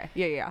original. Okay,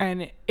 yeah.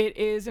 And it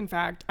is, in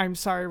fact, I'm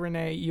sorry,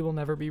 Renee, you will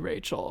never be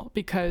Rachel.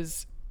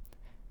 Because...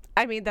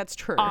 I mean, that's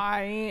true.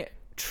 I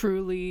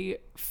truly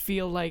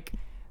feel like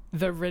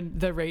the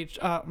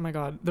Regina,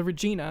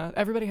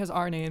 everybody has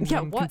R names.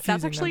 Yeah, what?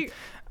 That's actually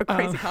a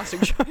crazy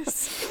casting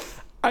choice.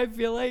 I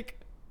feel like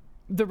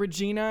the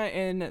Regina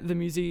in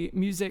the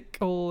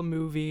musical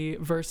movie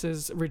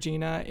versus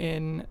Regina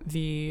in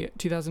the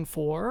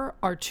 2004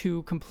 are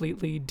two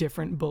completely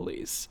different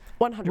bullies.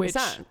 100%. Which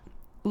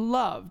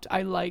loved.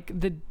 I like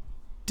the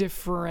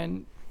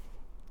different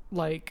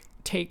like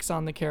takes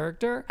on the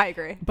character. I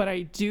agree. But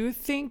I do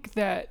think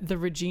that the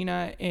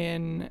Regina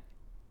in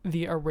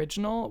the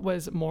original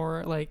was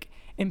more like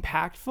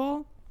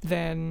impactful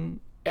than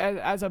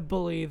as a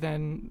bully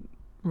than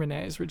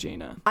Renee's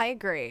Regina. I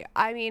agree.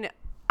 I mean,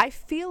 I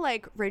feel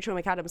like Rachel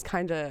McAdams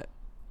kind of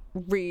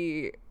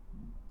redid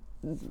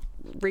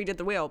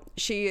the wheel.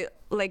 She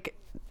like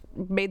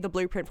made the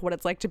blueprint for what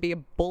it's like to be a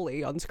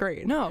bully on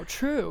screen. No,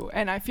 true.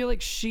 And I feel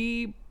like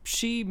she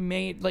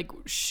made like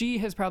she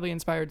has probably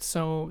inspired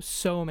so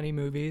many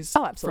movies.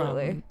 Oh,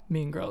 absolutely. From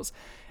Mean Girls.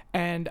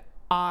 And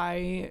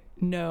I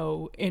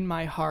know in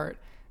my heart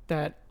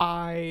that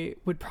I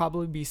would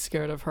probably be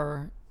scared of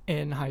her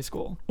in high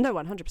school. No,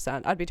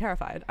 100%. I'd be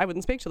terrified. I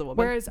wouldn't speak to the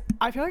woman. Whereas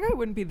I feel like I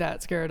wouldn't be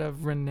that scared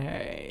of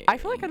Renee. I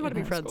feel like I'd want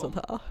to be friends with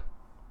her.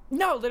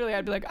 No, literally,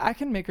 I'd be like, I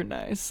can make her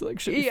nice. Like,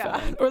 she'll be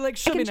fine. Or like,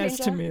 she'll be nice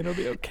to me. It'll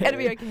be okay. It'll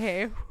be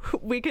okay.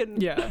 We can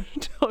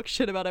talk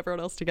shit about everyone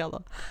else together.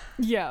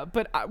 Yeah,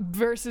 but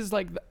versus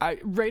like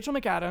Rachel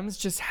McAdams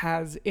just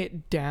has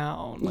it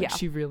down. Like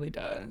she really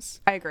does.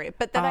 I agree.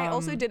 But then I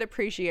also did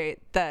appreciate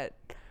that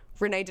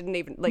Renee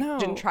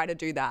didn't try to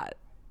do that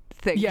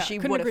thing. Yeah, she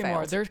couldn't would have agree failed.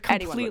 more. They're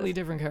completely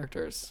different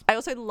characters. I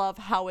also love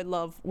how in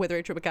love with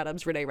Rachel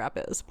McAdams Renee Rapp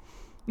is.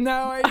 No,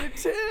 I did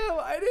too.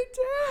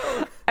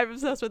 I'm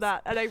obsessed with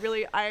that, and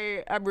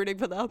I am rooting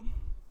for them.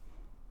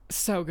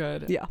 So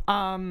good. Yeah.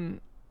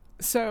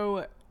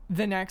 So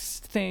the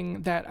next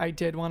thing that I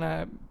did want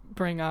to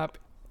bring up,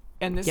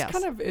 and this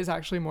kind of is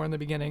actually more in the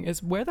beginning,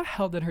 is where the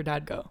hell did her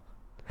dad go?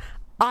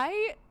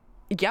 I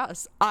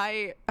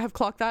have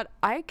clocked that.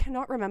 I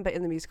cannot remember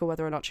in the musical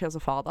whether or not she has a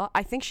father.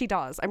 I think she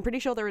does. I'm pretty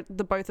sure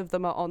the both of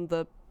them are on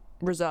the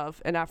reserve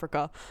in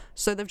Africa,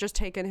 so they've just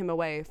taken him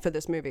away for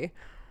this movie.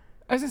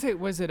 I was gonna say,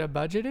 was it a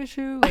budget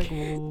issue? Like,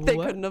 they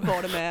couldn't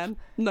afford a man.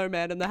 No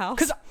man in the house.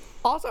 Because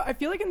also, I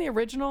feel like in the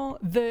original,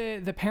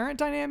 the parent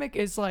dynamic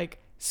is like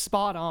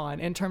spot on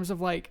in terms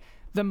of like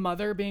the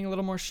mother being a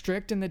little more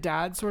strict and the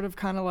dad sort of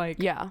kind of like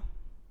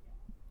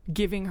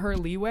giving her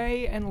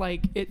leeway, and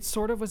like it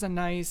sort of was a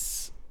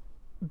nice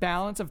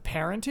balance of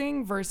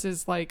parenting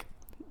versus like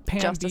Pam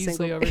just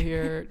Beasley over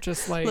here,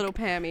 just like little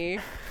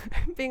Pammy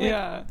being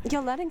like,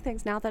 you're learning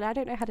things now that I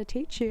don't know how to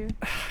teach you.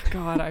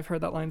 God, I've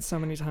heard that line so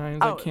many times.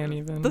 I can't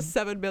even. The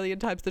 7 million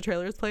times the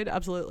trailer is played,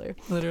 absolutely.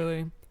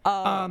 Literally.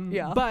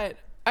 But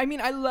I mean,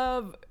 I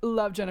love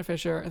Jenna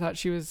Fisher. I thought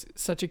she was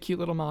such a cute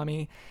little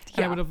mommy.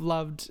 And I would have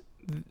loved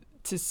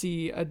to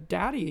see a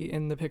daddy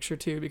in the picture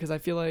too, because I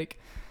feel like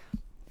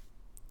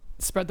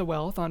spread the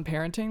wealth on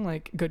parenting,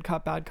 like good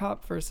cop, bad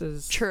cop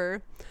versus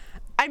True.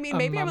 I mean,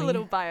 maybe I'm a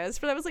little biased,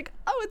 but I was like,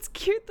 oh, it's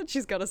cute that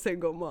she's got a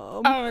single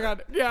mom. Oh my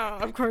God.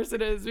 Yeah, of course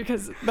it is,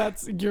 because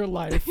that's your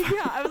life.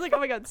 Yeah, I was like, oh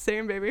my God,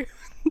 same baby.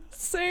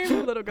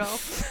 Same little girl.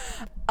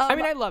 I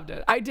mean, I loved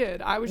it. I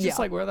did. I was just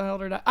Yeah. like, where the hell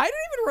did I didn't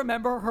even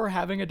remember her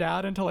having a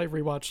dad until I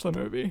rewatched the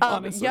movie,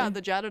 honestly. Yeah,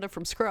 the janitor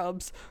from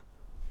Scrubs.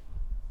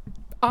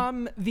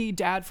 The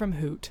dad from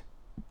Hoot.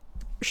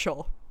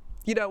 Sure.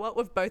 You know what?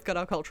 We've both got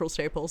our cultural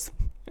staples.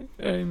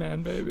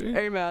 Amen, baby.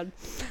 Amen.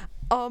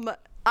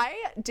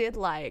 I did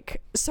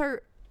like, so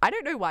I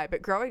don't know why,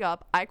 but growing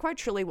up, I quite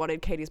truly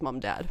wanted Katie's mom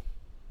and dad.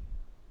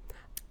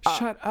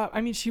 Shut up.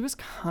 I mean, she's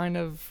kind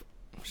of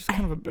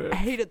a bitch. I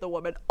hated the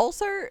woman.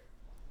 Also,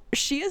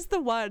 she is the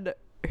one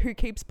who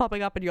keeps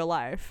popping up in your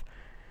life.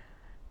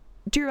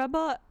 Do you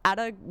remember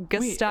Anna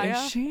Gastaya? Wait,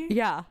 is she?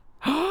 Yeah.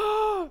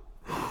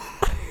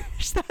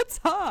 That's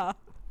her.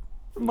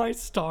 My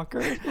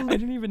stalker. I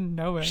didn't even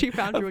know it. She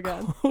found you again.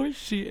 Of course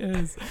she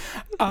is.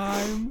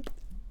 I'm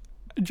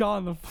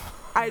John the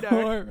I know.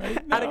 floor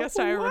right now. Anna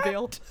Gastaya What?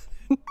 revealed.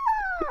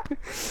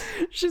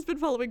 She's been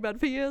following Ben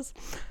for years.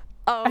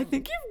 I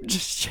think you've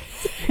just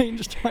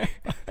changed my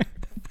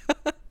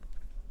mind.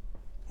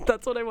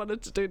 That's what I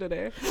wanted to do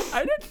today.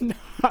 I did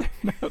not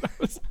know that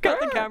was Got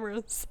the her.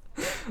 cameras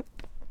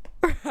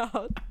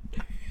out.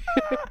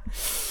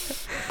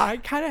 I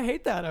kind of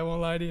hate that. I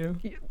won't lie to you.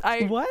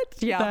 What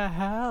Yeah. the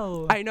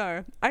hell? I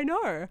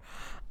know.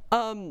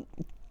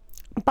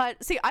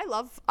 But see,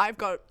 I've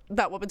got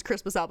that woman's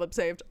Christmas album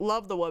saved.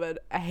 Love the woman.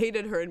 I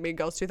hated her in Mean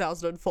Girls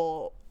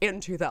 2004.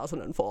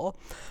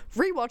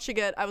 Rewatching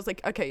it, I was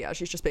like, okay, yeah,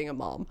 she's just being a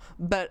mom.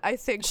 But I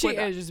think She when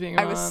is just being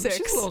a I was mom. 6.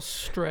 She's a little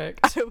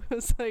strict. I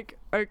was like,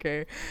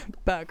 okay,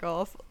 back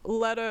off.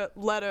 Let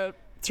her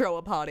throw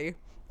a party.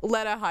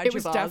 Let her hide It your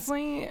was vase.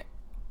 definitely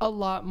a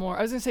lot more.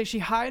 I was gonna say she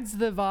hides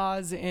the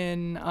vase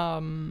in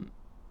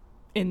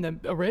the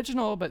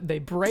original, but they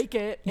break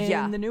it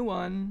in the new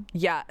one.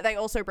 Yeah, they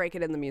also break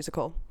it in the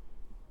musical.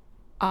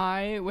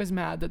 I was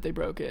mad that they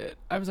broke it.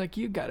 I was like,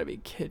 you gotta be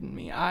kidding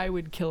me. I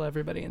would kill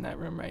everybody in that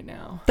room right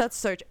now. That's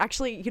so...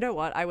 Actually, you know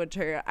what? I would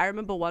too. I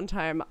remember one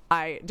time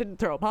I didn't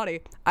throw a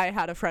party. I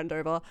had a friend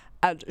over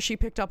and she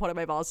picked up one of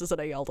my vases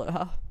and I yelled at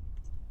her.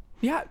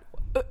 Yeah.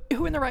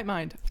 Who in the right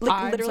mind? Like,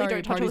 I'm literally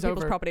sorry, don't touch other party's people's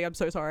over. property. I'm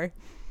so sorry.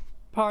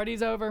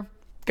 Party's over.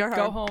 Go home.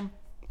 Go home.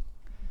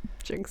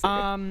 Jinx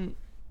it.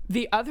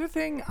 The other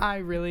thing I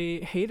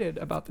really hated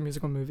about the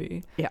musical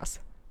movie, Yes.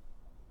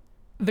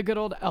 the good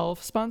old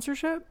Elf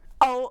sponsorship.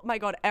 Oh my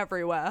god,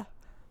 everywhere.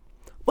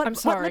 I'm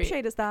sorry. What lip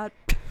shade is that?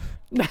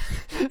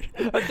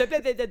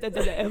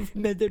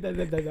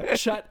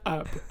 Shut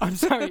up. I'm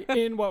sorry.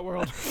 In what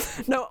world?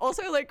 No,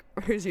 also, like,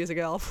 who's using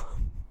Elf?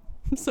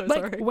 I'm so Like,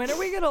 sorry. when are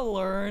we gonna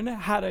learn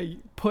how to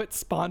put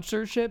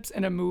sponsorships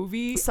in a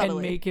movie Subtly.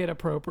 and make it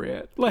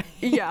appropriate? Like,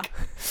 Yeah.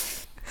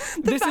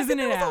 this fact isn't that an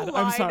there was ad. a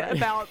I'm line sorry.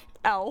 about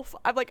Elf.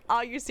 I'm like,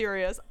 are you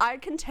serious? I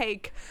can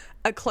take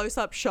a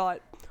close-up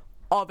shot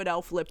of an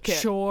Elf lip kit.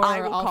 Sure,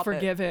 I will I'll cop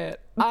forgive it.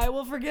 I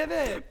will forgive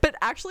it. But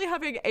actually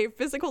having a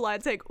physical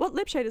line saying, what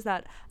lip shade is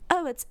that?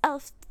 Oh, it's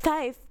Elf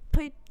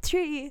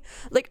 5.3.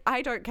 Like,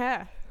 I don't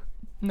care.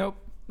 Nope.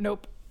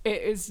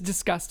 It is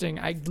disgusting.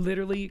 I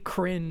literally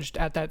cringed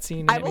at that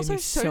scene. I'm also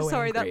so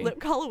sorry angry. that lip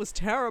color was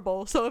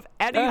terrible. So if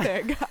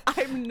anything,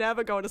 I'm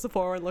never going to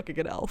Sephora and looking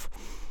at Elf.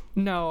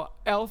 No,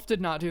 Elf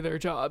did not do their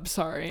job.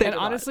 Sorry. They And did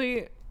not.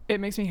 honestly, it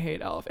makes me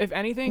hate Elf. If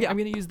anything, Yeah. I'm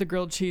going to use the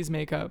grilled cheese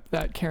makeup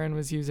that Karen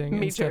was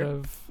using instead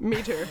of...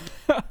 Me too.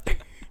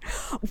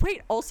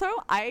 Wait, also,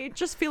 I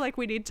just feel like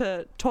we need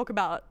to talk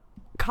about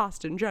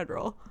cast in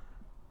general.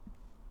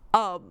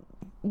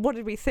 What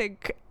did we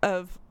think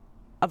of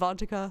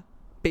Avantika,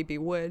 Baby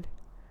Wood,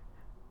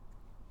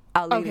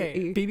 Alina Okay,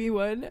 E? BB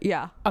Wood,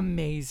 Yeah.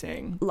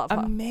 amazing. Love her.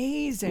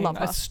 Amazing. Love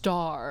her. A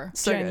star.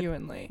 So good.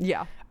 Genuinely.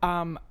 Yeah.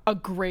 A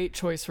great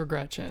choice for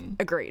Gretchen.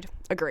 Agreed.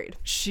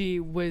 She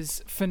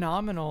was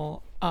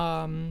phenomenal.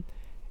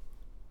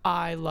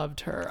 I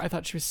loved her. I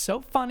thought she was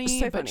so funny,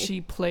 So but funny. she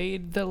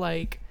played the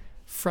like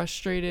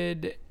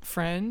frustrated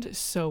friend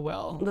so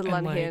well. Little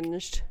and, like,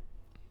 unhinged.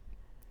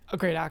 a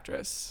great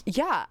actress.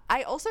 Yeah.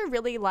 I also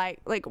really like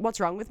What's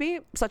Wrong With Me?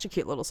 Such a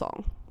cute little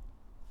song.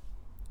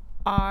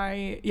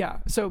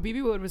 So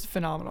BB Wood was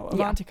phenomenal.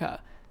 Yeah. Avantika,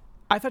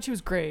 I thought she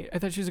was great. I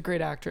thought she was a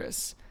great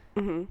actress.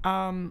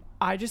 Mm-hmm.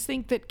 I just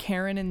think that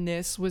Karen in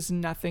this was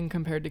nothing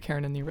compared to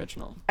Karen in the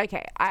original.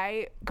 Okay,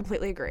 I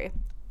completely agree.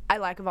 I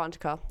like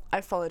Avantika.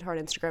 I've followed her on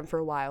Instagram for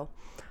a while.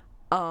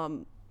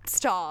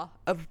 Star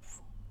of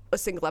a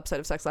single episode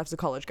of Sex Lives of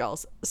College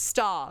Girls.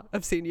 Star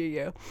of senior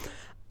year.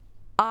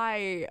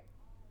 I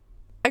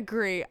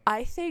agree.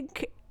 I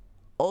think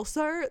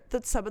also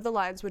that some of the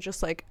lines were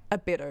just like a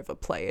bit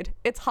overplayed.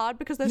 It's hard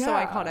because they're so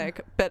Yeah.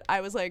 iconic, but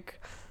I was like,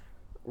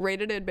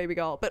 rated in baby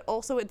girl. But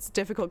also it's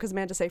difficult because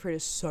Amanda Seyfried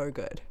is so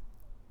good.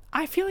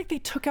 I feel like they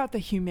took out the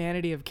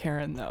humanity of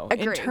Karen though.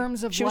 Agree. In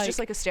terms of she was just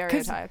like a 'cause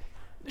stereotype.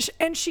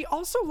 And she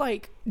also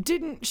like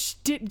didn't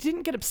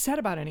get upset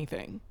about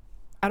anything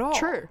at all.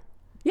 True.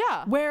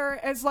 Yeah.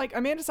 Whereas like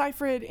Amanda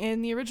Seyfried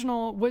in the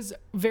original was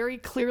very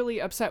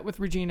clearly upset with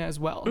Regina as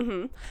well.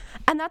 Mm-hmm.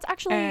 And that's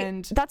actually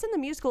And- that's in the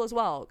musical as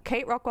well.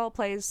 Kate Rockwell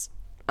plays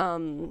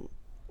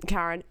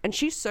Karen, and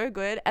she's so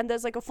good. And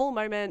there's like a full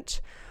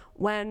moment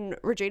when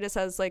Regina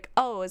says like,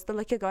 "Oh, is the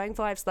liquor going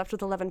for? I've slept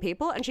with 11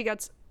 people," and she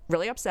gets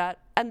really upset,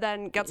 and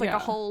then gets like a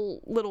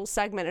whole little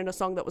segment in a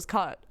song that was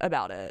cut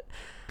about it.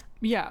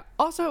 Yeah.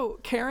 Also,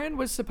 Karen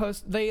was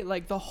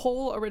the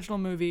whole original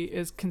movie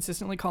is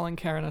consistently calling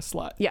Karen a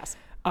slut. Yes.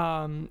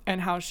 And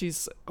how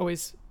she's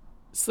always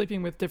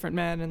sleeping with different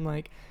men, and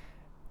like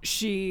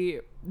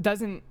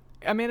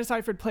Amanda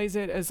Seyfried plays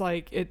it as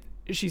like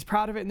she's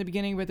proud of it in the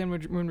beginning, but then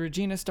when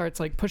Regina starts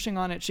like pushing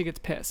on it, she gets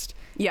pissed.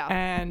 Yeah.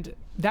 And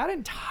that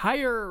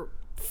entire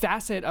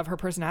facet of her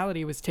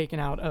personality was taken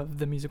out of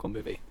the musical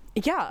movie.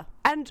 Yeah.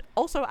 And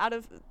also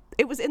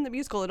it was in the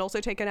musical and also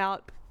taken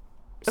out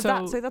of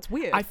that, so that's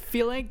weird. I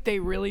feel like they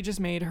really just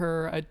made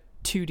her a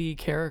 2D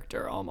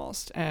character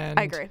almost. And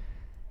I agree.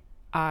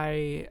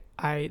 I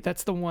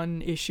that's the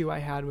one issue I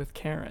had with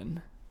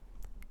Karen.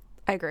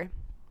 I agree.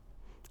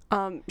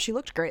 She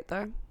looked great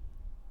though.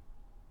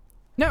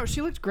 No,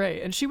 she looked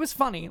great, and she was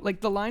funny.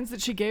 Like, the lines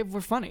that she gave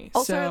were funny.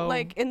 Also,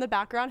 like, in the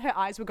background, her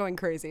eyes were going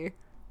crazy.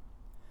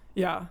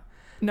 Yeah.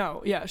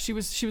 No, yeah, she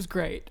was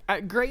great.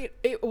 Great.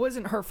 It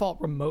wasn't her fault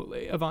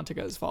remotely.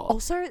 Avantica's fault.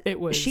 Also,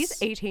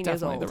 she's 18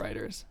 years old. Definitely the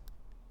writers.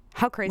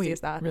 How crazy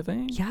is that?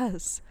 Really?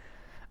 Yes.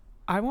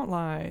 I won't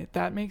lie.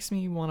 That makes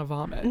me want to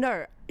vomit.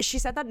 No, she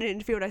said that in an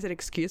interview, and I said,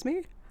 "Excuse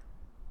me."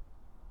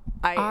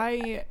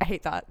 I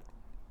hate that.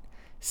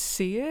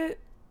 See it,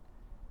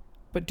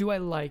 but do I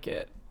like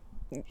it?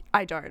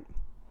 I don't.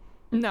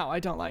 No,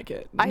 I don't like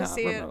it. I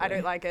see it. I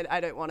don't like it.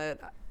 I don't want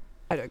it.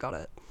 I don't got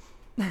it.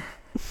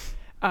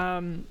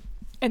 And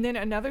then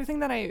another thing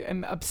that I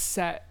am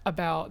upset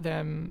about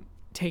them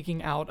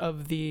taking out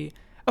of the...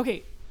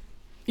 Okay,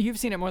 you've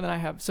seen it more than I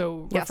have,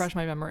 so refresh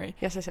my memory.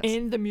 Yes.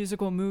 In the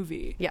musical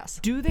movie,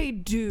 do they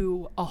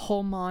do a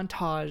whole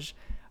montage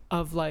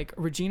of like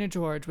Regina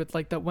George with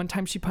like the one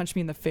time she punched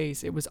me in the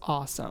face? It was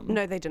awesome.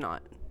 No, they do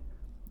not.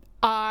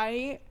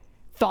 I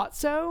thought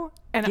so,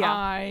 and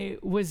I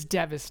was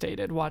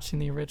devastated watching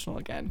the original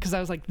again, because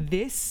I was like,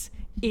 this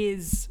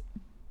is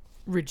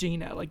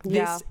Regina. Like,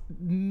 this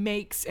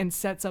makes and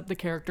sets up the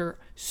character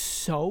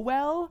so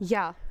well.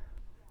 Yeah.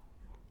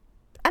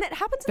 And it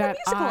happens in the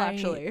musical,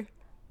 actually.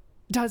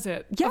 Does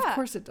it? Yeah. Of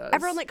course it does.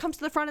 Everyone like comes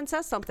to the front and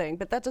says something,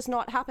 but that does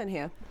not happen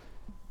here.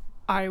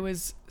 I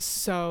was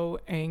so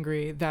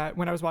angry that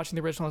when I was watching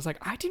the original, I was like,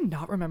 I do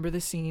not remember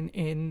this scene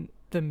in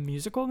the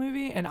musical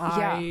movie, and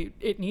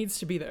it needs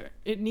to be there.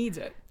 It needs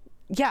it.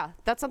 Yeah,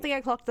 that's something I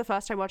clocked the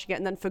first time watching it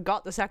and then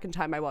forgot the second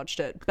time I watched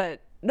it.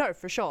 But no,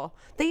 for sure.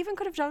 They even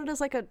could have done it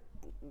as like a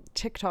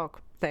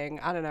TikTok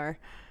thing. I don't know.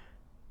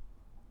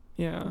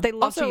 Yeah. They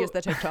love to use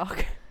the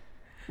TikTok.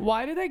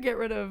 Why did they get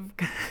rid of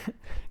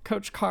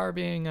Coach Carr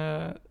being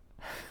a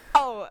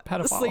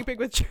pedophile? Sleeping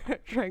with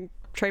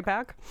Trey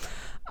Pack?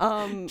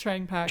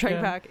 Trang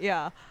Pak,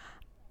 yeah.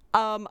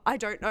 I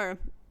don't know.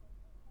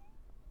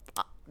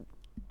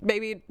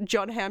 Maybe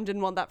John Hamm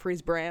didn't want that for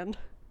his brand.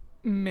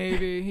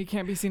 Maybe. He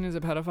can't be seen as a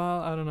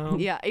pedophile. I don't know.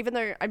 Yeah, even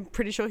though I'm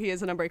pretty sure he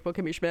is an Unbreakable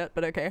Kimmy Schmidt,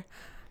 but okay.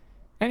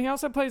 And he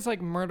also plays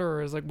like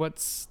murderers. Like,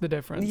 what's the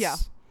difference? Yeah.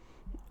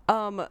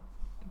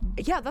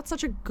 Yeah, that's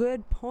such a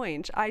good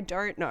point. I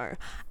don't know.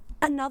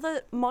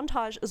 Another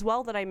montage as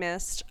well that I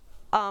missed,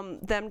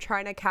 them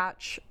trying to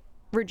catch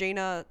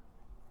Regina.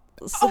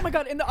 Oh my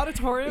God, in the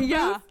auditorium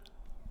booth?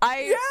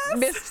 I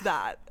missed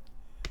that.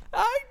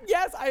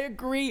 I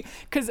agree,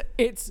 because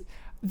it's...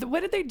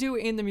 What did they do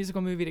in the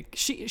musical movie?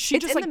 She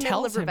just like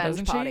tells him,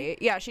 doesn't she?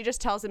 Yeah, she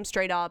just tells him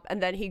straight up,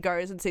 and then he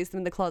goes and sees them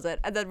in the closet,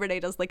 and then Renee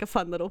does like a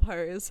fun little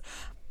pose,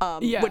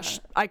 which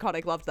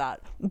iconic, loved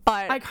that.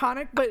 But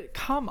iconic, but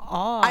come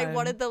on, I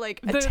wanted the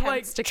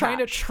attempts to trying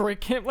catch. To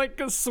trick him, like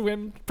a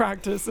swim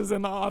practices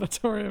in the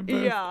auditorium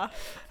booth. Yeah,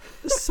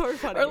 so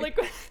funny. Or like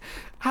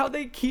how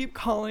they keep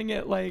calling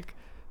it like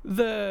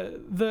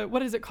the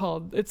what is it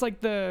called? It's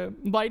like the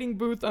lighting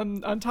booth on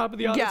top of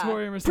the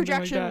auditorium or something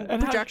like that.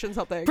 And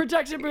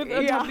projection booth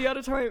on top of the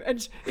auditorium.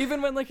 And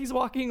even when like he's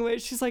walking away,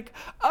 she's like,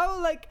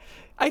 oh, like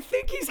I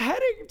think he's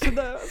heading to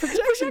the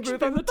projection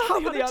booth on the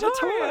top of the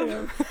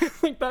auditorium.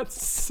 Like, that's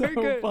so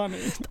good. Funny.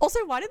 Also,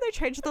 why did they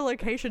change the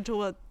location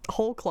to a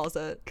whole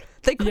closet?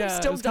 They could have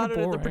still done it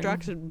in the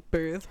projection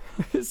booth.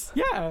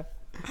 Yeah.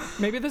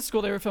 Maybe the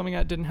school they were filming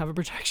at didn't have a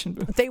projection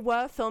booth. They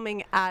were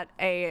filming at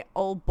a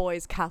old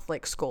boys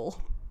Catholic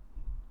school,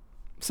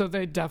 so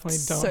they definitely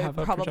don't have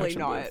a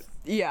projection booth.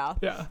 Yeah.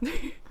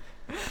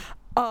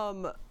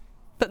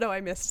 But no, I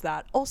missed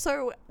that.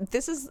 Also,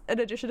 this is an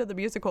addition to the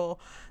musical.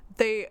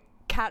 They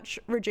catch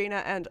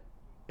Regina and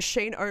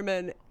Shane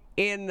Oman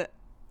in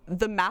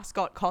the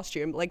mascot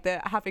costume, like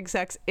they're having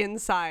sex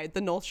inside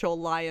the North Shore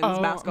Lions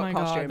mascot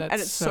costume, God,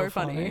 and it's so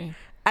funny.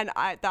 And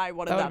I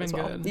wanted that as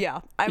well. Good.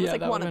 Yeah. I was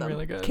like, one of them.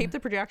 Really good. Keep the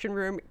projection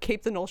room,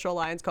 keep the North Shore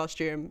Lions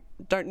costume.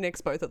 Don't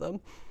nix both of them.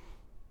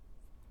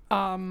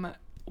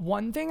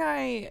 One thing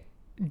I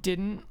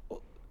didn't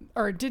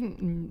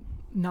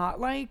not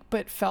like,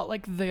 but felt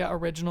like the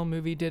original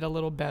movie did a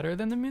little better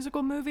than the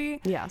musical movie.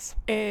 Yes.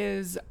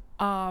 Is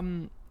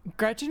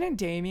Gretchen and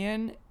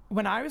Damien,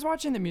 when I was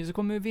watching the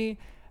musical movie,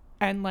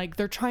 and like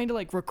they're trying to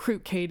like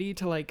recruit Katie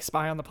to like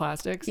spy on the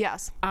plastics.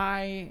 Yes.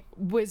 I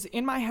was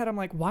in my head, I'm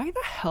like, why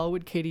the hell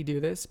would Katie do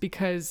this?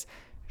 Because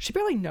she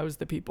barely knows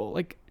the people.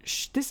 Like,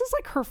 this is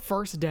like her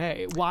first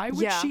day. Why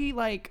would she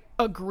like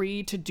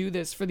agree to do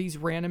this for these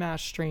random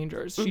ass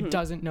strangers? She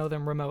doesn't know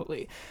them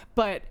remotely.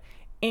 But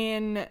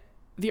in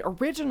the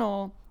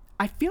original,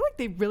 I feel like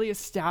they really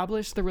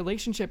established the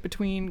relationship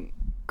between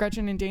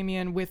Gretchen and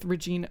Damien with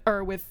Regina,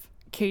 or with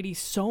Katie,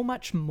 so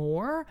much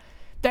more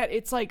that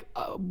it's like,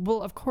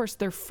 well, of course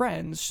they're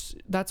friends.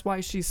 That's why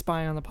she's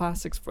spying on the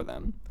plastics for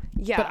them.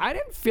 Yeah. But I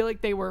didn't feel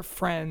like they were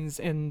friends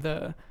in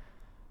the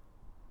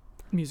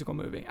musical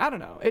movie. I don't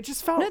know. It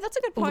just felt, no, that's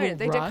a good point.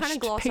 They did kind of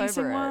gloss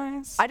over it.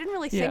 Wise. I didn't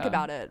really think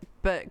about it,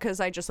 but because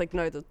I just like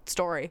know the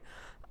story.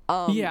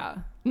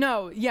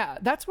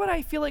 That's what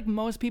I feel like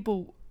most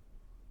people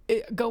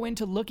go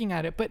into looking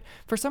at it, but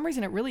for some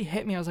reason it really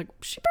hit me. I was like,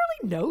 she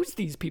barely knows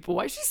these people.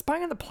 Why is she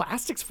spying on the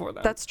plastics for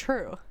them? That's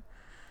true.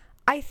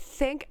 I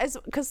think I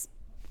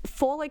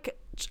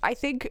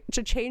think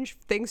to change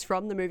things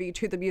from the movie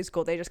to the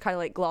musical, they just kind of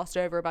like glossed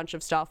over a bunch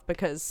of stuff,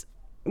 because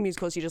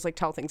musicals, you just like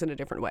tell things in a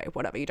different way,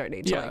 whatever, you don't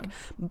need to like,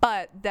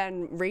 but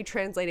then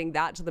retranslating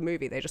that to the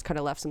movie, they just kind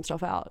of left some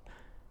stuff out.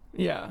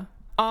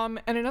 And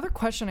another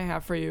question I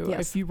have for you,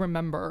 if you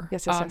remember,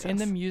 in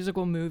the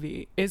musical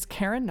movie, is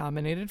Karen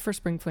nominated for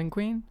Spring Fling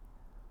Queen?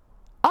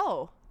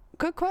 Oh,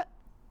 good question.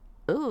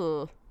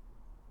 Ooh,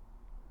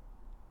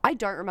 I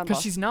don't remember.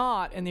 Because she's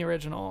not in the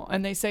original,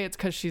 and they say it's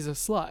because she's a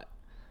slut.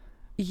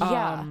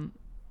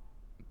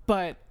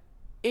 But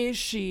is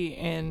she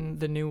in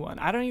the new one?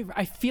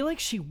 I feel like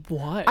she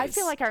was. I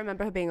feel like I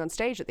remember her being on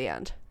stage at the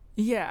end.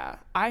 Yeah,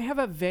 I have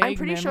a vague I'm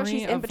pretty sure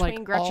she's in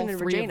between Gretchen and Regina. All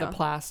three of the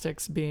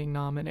plastics being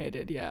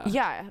nominated.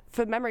 Yeah,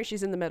 for memory,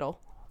 she's in the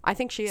middle. I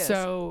think she is.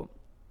 So,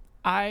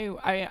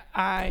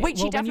 wait,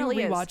 she definitely when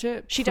you rewatch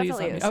it, she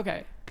definitely is.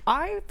 Okay,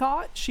 I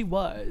thought she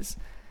was,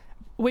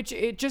 which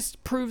it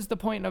just proves the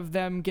point of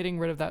them getting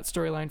rid of that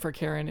storyline for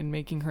Karen and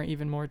making her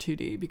even more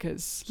 2D,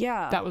 because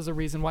that was the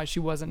reason why she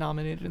wasn't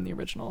nominated in the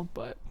original.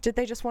 But did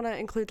they just want to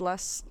include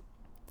less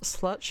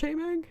slut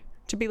shaming?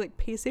 To be like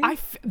PC?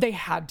 They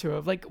had to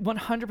have, like,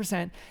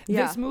 100%.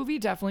 This movie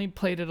definitely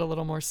played it a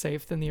little more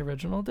safe than the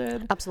original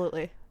did.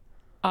 Absolutely.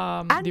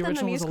 And then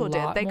the musical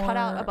did. They cut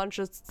out a bunch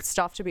of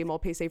stuff to be more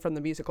PC from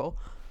the musical.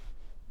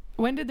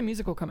 When did the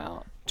musical come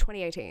out?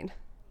 2018.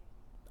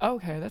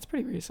 Okay, that's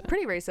pretty recent.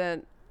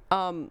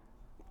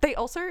 They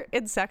also,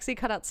 in Sexy,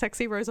 cut out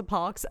Sexy Rosa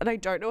Parks, and I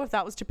don't know if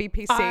that was to be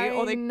PC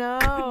or they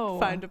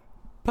couldn't find a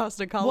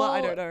person of color. Well,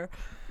 I don't know.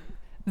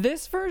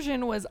 This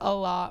version was a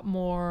lot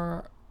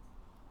more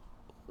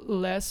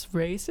less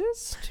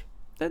racist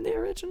than the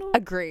original.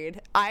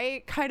 Agreed.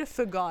 I kind of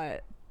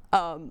forgot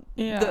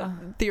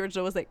the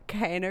original was like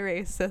kind of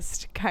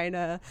racist, kind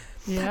of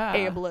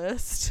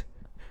ableist.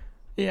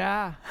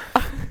 Yeah.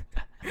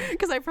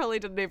 Because I probably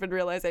didn't even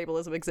realize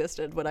ableism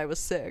existed when I was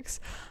 6.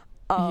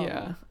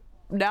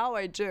 Now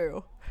I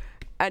do.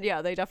 And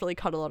they definitely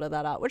cut a lot of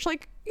that out, which,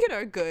 like,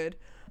 good.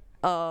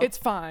 It's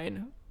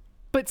fine.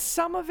 But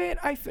some of it,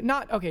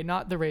 not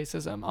the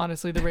racism.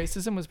 Honestly, the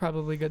racism was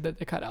probably good that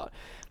they cut out.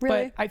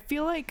 Really? But I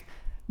feel like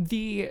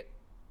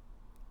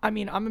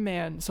I'm a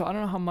man, so I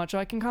don't know how much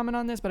I can comment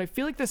on this, but I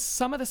feel like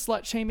some of the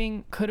slut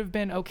shaming could have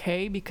been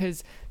okay,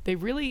 because I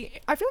feel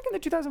like in the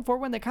 2004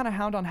 one, they kind of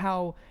hound on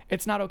how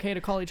it's not okay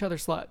to call each other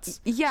sluts.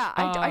 Yeah,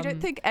 I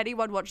don't think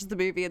anyone watches the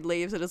movie and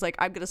leaves and is like,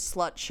 I'm going to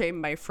slut shame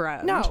my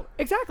friend. No,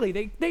 exactly.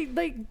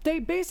 They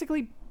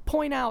basically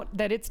point out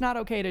that it's not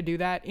okay to do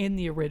that in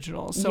the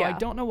original, so I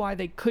don't know why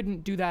they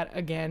couldn't do that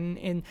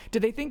again.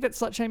 Did they think that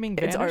slut shaming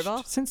vanished? It's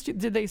over.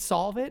 Did they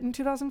solve it in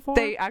 2004?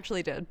 They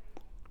actually did.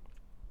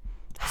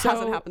 So,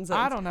 hasn't happened since.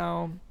 I don't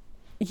know.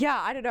 Yeah,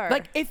 I don't know.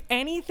 Like, if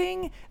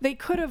anything, they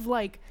could have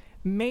like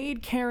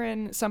made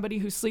Karen somebody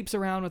who sleeps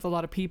around with a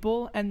lot of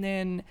people, and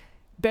then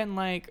been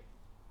like,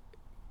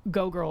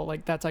 "Go girl,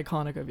 like that's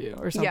iconic of you,"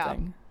 or something. Yeah,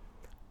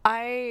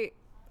 I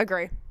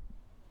agree.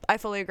 I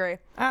fully agree.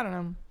 I don't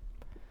know.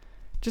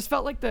 Just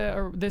felt like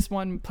this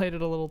one played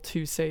it a little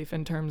too safe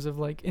in terms of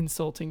like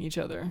insulting each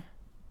other.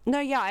 No,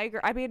 yeah, I agree.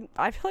 I mean,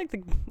 I feel like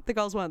the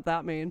girls weren't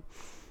that mean.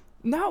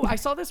 No, I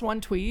saw this one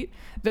tweet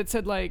that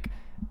said like,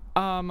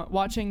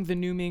 watching the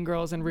new Mean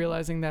Girls and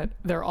realizing that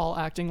they're all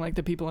acting like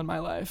the people in my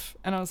life,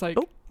 and I was like,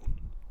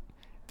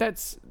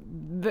 that's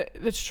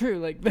true.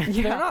 Like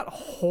they're not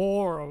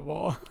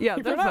horrible. Yeah,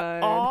 they're not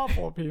fine.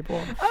 awful people.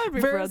 I'd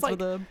be friends with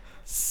them.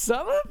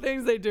 Some of the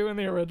things they do in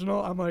the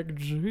original, I'm like,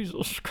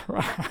 Jesus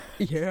Christ.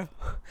 Yeah.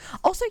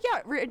 Also,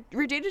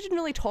 Regina didn't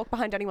really talk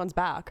behind anyone's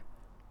back.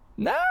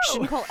 No. She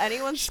didn't call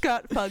anyone's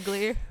skirt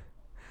fugly.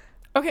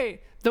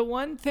 Okay, the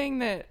one thing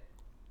that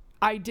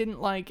I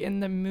didn't like in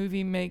the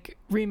movie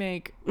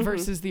remake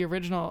versus the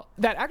original,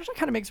 that actually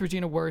kind of makes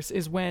Regina worse,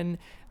 is when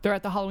they're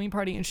at the Halloween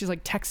party and she's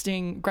like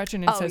texting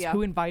Gretchen and says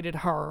who invited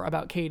her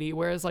about Katie,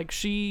 whereas like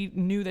she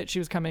knew that she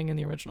was coming in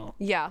the original.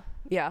 Yeah.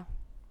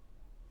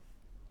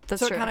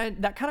 That's true.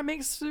 That kind of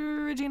makes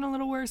Regina a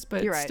little worse,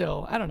 but you're right.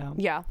 Still, I don't know.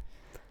 Yeah.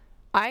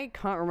 I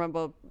can't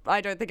remember. I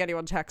don't think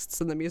anyone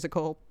texts in the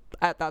musical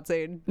at that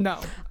scene. No.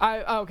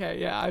 I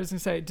was gonna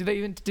say, do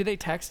they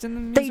text in the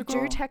musical?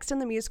 They do text in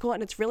the musical,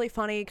 and it's really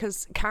funny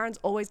because Karen's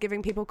always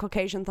giving people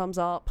Caucasian thumbs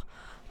up.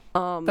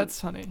 That's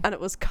funny. And it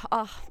was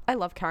I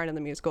love Karen in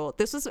the musical.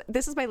 This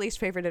is my least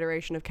favorite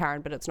iteration of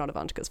Karen, but it's not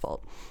Avantika's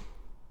fault.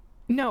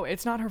 No,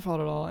 it's not her fault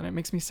at all, and it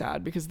makes me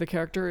sad because the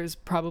character is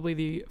probably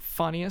the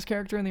funniest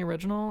character in the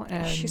original,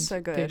 and she's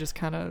so good. They just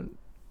kind of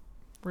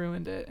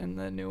ruined it in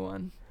the new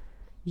one.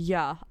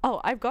 Yeah.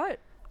 Oh,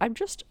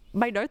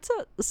 my notes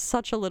are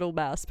such a little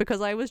mess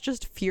because I was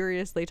just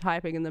furiously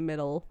typing in the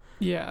middle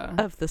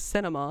of the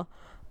cinema.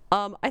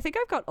 I think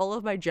I've got all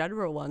of my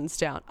general ones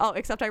down. Oh,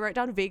 except I wrote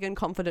down vegan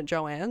confident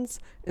Joanne's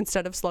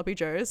instead of sloppy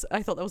Joe's.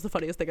 I thought that was the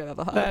funniest thing I've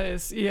ever heard. That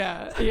is,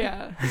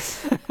 yeah.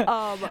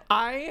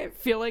 I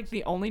feel like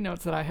the only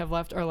notes that I have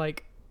left are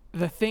like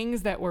the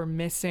things that were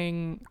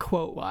missing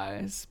quote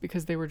wise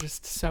because they were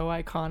just so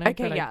iconic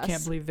that I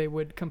can't believe they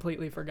would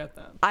completely forget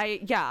them. I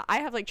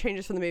have like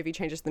changes from the movie,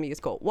 changes from the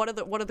musical. What are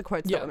the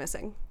quotes that were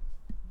missing?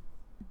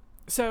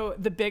 So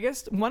the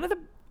biggest one of the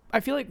I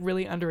feel like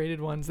really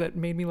underrated ones that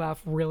made me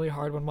laugh really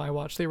hard when I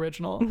watched the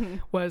original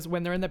was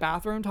when they're in the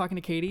bathroom talking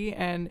to Katie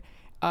and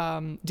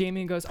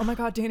Damien goes, "Oh my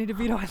God, Danny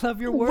DeVito, I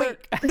love your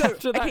work." Wait, no,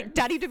 okay,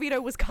 Danny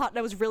DeVito was cut and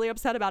I was really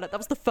upset about it. That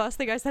was the first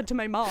thing I said to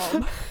my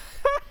mom.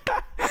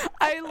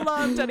 I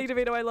love Danny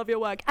DeVito, I love your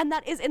work. And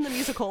that is in the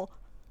musical.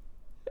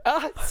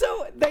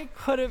 So they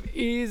could have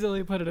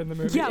easily put it in the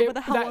movie. Yeah, where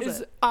the hell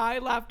was it? I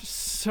laughed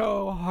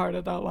so hard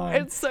at that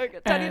line. It's so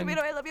good. Danny DeVito,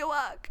 I love your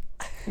work.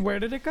 Where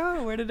did it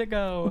go?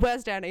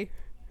 Where's Danny?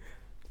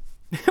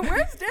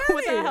 Where's Danny?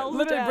 What the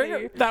hell's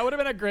Danny? That would have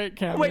been a great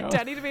cameo. Wait,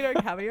 Danny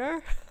DeVito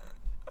cameo?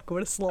 I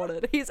would have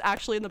slaughtered. He's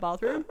actually in the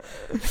bathroom.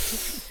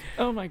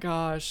 Oh my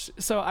gosh.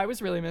 So I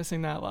was really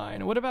missing that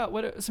line. What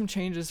are some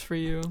changes for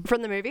you?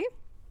 From the movie?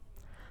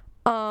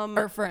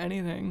 Or for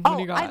anything.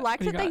 I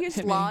liked that they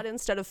used lard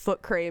instead of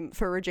foot cream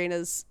for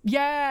Regina's.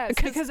 Yes,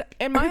 because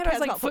in my head I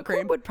was like, foot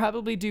cream would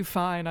probably do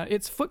fine.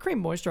 It's foot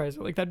cream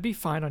moisturizer. Like that'd be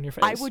fine on your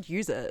face. I would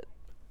use it.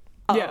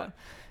 Yeah.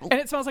 And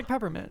it smells like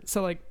peppermint.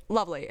 So like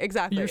lovely,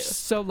 exactly. You're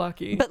so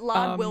lucky. But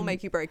lard will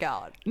make you break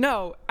out.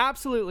 No,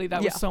 absolutely.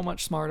 That was so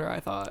much smarter,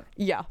 I thought.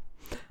 Yeah.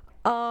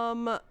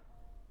 Oh.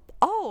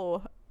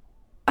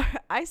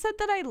 I said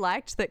that I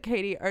liked that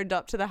Katie owned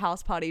up to the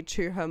house party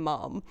to her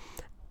mom.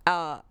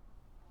 And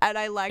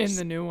I liked in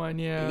the new one,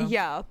 yeah.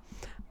 Yeah.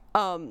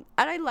 And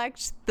I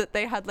liked that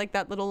they had like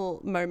that little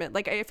moment.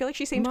 Like I feel like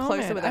she seemed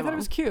closer with her I thought it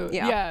was cute.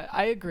 Yeah,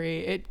 I agree.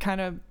 It kind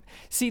of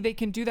they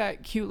can do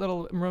that cute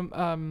little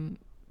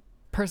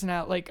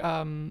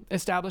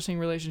establishing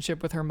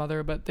relationship with her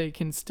mother, but they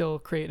can still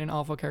create an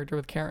awful character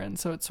with Karen.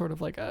 So it's sort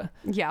of like a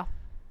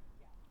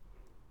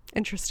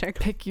interesting.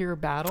 Pick your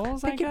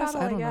battles, I guess.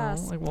 I don't know.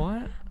 Like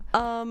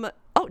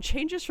what?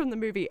 Changes from the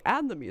movie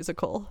and the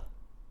musical.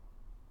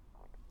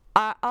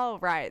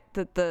 Right.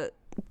 That the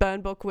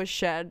burn book was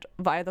shared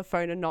via the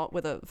phone and not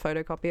with a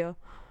photocopier.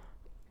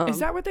 Is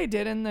that what they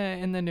did in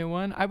the new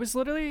one? I was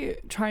literally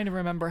trying to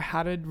remember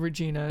how did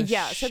Regina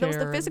so there was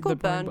the physical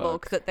burn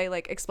book that they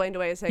like explained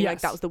away saying like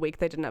that was the week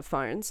they didn't have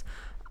phones.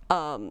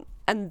 And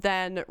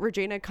then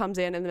Regina comes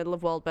in the middle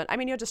of world burn. I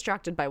mean, you're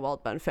distracted by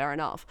world burn, fair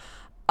enough.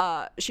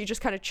 She just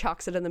kind of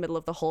chucks it in the middle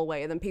of the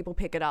hallway and then people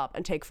pick it up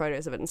and take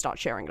photos of it and start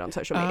sharing it on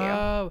social media.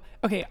 Oh,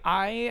 okay.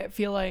 I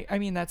feel like,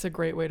 that's a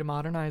great way to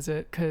modernize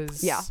it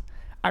because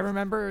I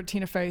remember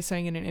Tina Fey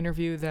saying in an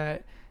interview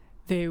that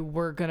they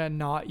were going to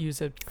not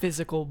use a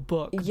physical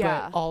book,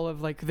 but all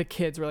of like the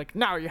kids were like,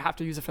 no, you have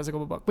to use a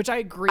physical book, which I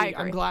agree.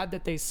 I'm glad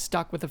that they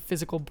stuck with a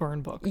physical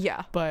burn book.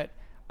 Yeah. But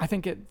I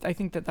think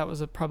that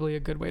was probably a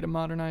good way to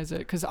modernize it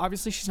because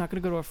obviously she's not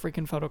going to go to a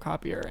freaking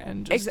photocopier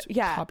and just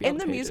copy in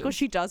the musical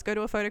she does go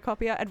to a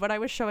photocopier, and when I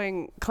was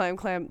showing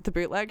Clam the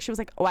bootleg, she was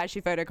like, why is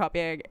she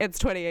photocopying? It's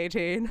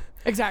 2018.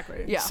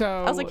 Exactly. Yeah. So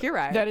I was like, you're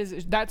right.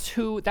 That's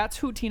who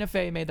Tina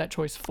Fey made that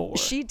choice for.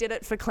 She did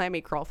it for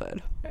Clammy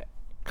Crawford.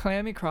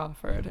 Clammy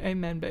Crawford.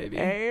 Amen, baby.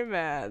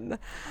 Amen.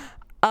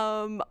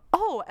 And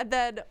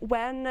then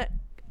when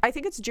I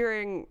think it's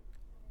during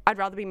I'd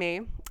Rather Be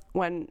Me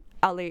when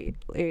Ali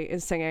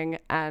is singing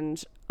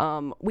and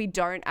we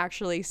don't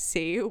actually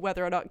see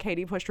whether or not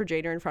Katie pushed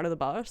Regina in front of the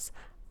bus.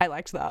 I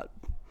liked that.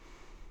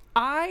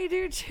 I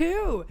do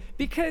too,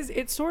 because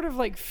it sort of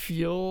like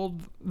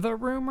fueled the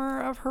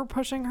rumor of her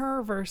pushing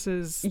her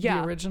versus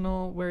the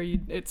original where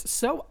it's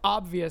so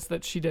obvious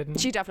that she didn't.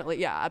 She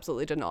definitely,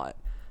 absolutely did not.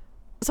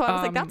 So I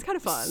was like, that's kind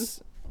of fun.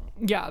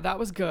 Yeah, that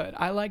was good.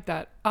 I like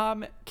that.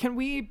 Can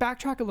we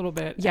backtrack a little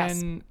bit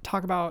and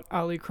talk about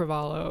Ali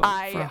Cravalho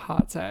for a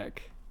hot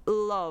sec?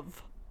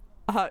 Love.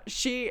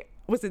 She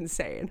was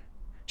insane.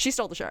 She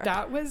stole the show.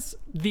 That was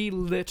the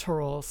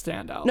literal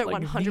standout. No,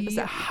 100%.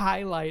 The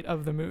highlight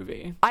of the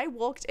movie. I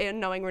walked in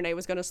knowing Renee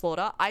was going to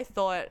slaughter. I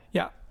thought,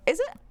 is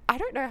it? I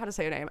don't know how to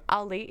say her name.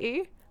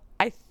 Ali?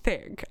 I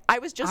think. I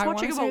was just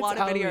watching a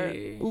Moana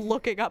video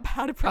looking up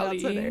how to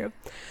pronounce her name.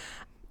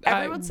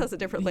 Everyone says it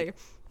differently.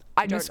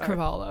 I don't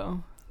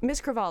know.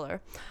 Miss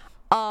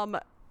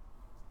Cravalho.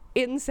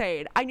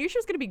 Insane. I knew she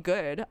was going to be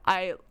good.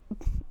 I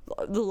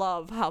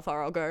love How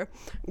Far I'll Go.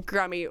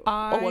 Grammy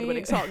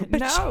award-winning song.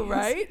 No,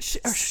 right?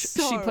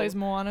 She plays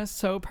Moana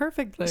so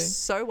perfectly.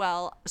 So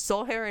well.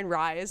 Saw her in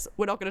Rise.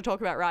 We're not going to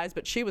talk about Rise,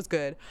 but she was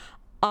good.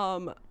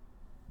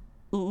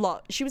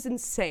 she was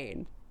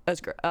insane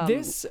as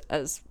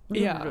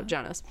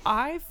Janice.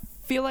 I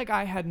feel like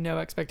I had no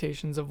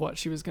expectations of what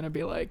she was going to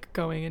be like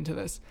going into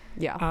this.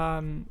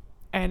 Yeah.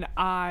 And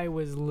I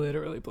was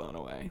literally blown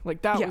away.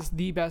 Like, that was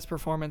the best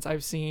performance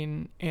I've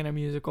seen in a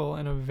musical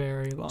in a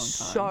very long time.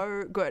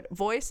 So good.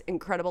 Voice,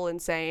 incredible,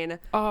 insane.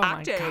 Oh,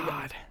 acting.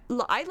 My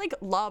God. I, like,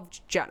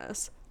 loved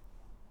Janice.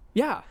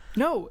 Yeah.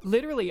 No,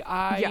 literally,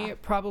 I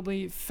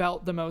probably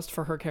felt the most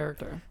for her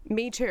character.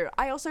 Me too.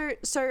 I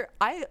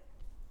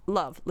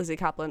love Lizzie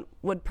Kaplan.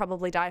 Would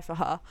probably die for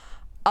her.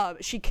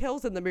 She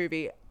kills in the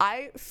movie.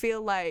 I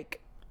feel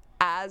like,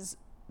 as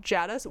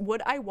Janice,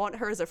 would I want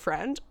her as a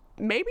friend?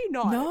 Maybe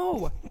not.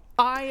 No,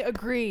 I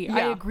agree. Yeah.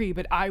 I agree,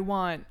 but I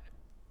want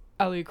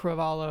Ellie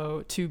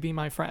Cravalho to be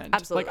my friend.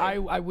 Absolutely.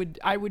 Like,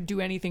 I would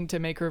do anything to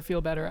make her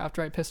feel better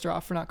after I pissed her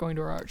off for not going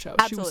to her art show.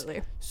 Absolutely. She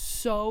was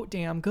so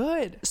damn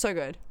good. So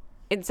good.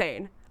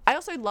 Insane. I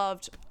also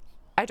loved,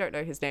 I don't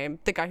know his name,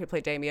 the guy who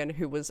played Damien,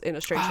 who was in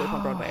A Strange Loop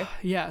on Broadway.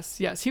 Yes.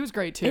 He was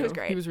great too. He was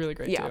great. He was really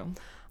great too.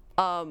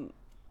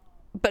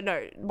 But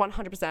no,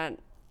 100%,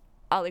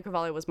 Ellie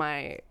Cravalho was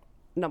my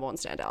number one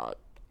standout.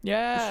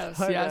 Yes,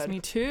 So yes, good. me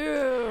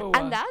too.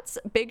 And that's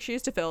big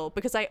shoes to fill,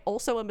 because I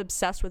also am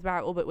obsessed with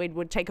Barrett Albert-Weed,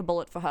 would take a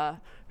bullet for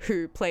her,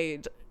 who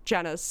played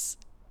Janice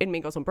in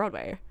Mean Girls on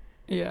Broadway.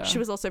 Yeah. She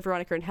was also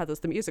Veronica in Heathers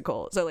the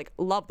Musical, so, like,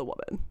 love the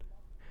woman.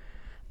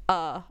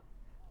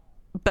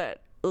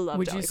 But love.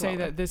 Would you say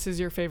that this is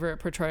your favorite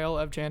portrayal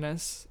of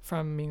Janice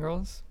from Mean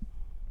Girls?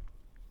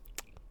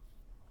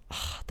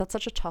 That's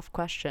such a tough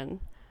question.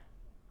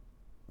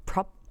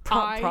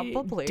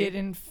 Probably.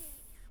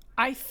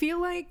 I feel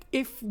like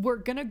if we're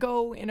gonna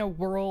go in a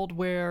world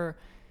where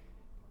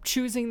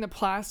choosing the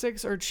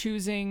plastics or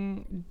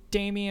choosing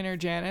Damien or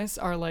Janice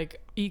are like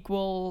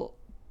equal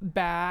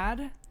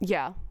bad,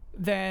 yeah,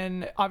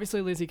 then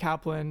obviously Lizzie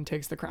Kaplan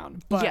takes the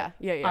crown. But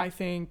yeah. I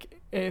think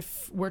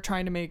if we're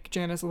trying to make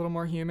Janice a little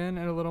more human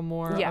and a little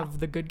more of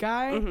the good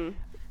guy,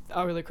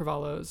 Ellie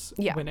Cravalho's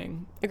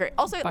winning. Agree.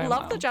 Also, love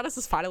that that Janice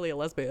is finally a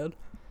lesbian.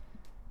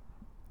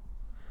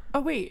 Oh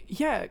wait,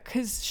 yeah,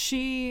 because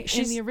she's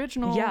in the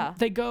original,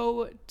 they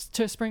go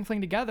to Spring Fling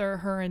together,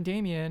 her and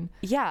Damien.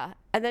 Yeah,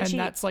 and then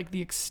that's like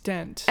the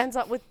extent. Ends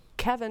up with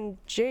Kevin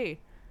G.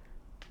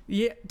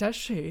 Yeah, does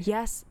she?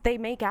 Yes, they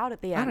make out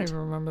at the end. I don't even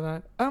remember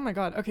that. Oh my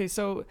God. Okay,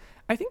 so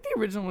I think the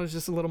original was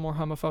just a little more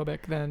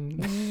homophobic than.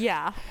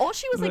 Yeah, or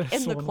she was like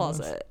in the one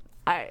closet.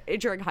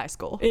 During high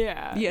school.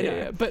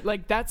 Yeah. But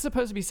like that's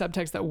supposed to be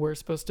subtext that we're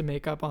supposed to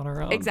make up on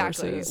our own.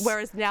 Exactly.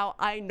 Whereas now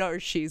I know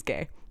she's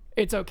gay.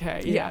 It's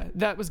okay. Yeah,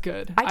 that was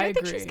good. I don't think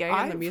agree. she's gay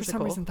in the musical. For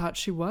some reason thought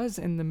she was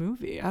in the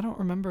movie. I don't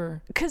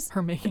remember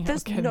her making out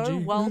with Kevin there's no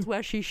G. world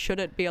where she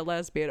shouldn't be a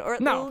lesbian, or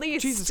at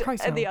least Jesus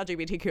Christ, in the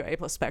LGBTQA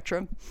plus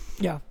spectrum.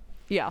 Yeah.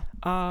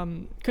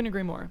 Couldn't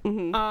agree more.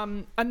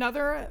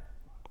 Another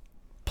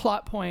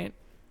plot point,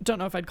 don't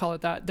know if I'd call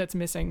it that's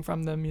missing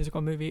from the musical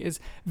movie is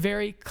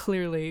very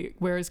clearly,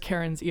 where is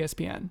Karen's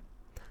ESPN?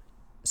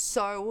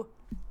 So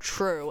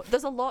true.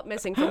 There's a lot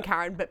missing from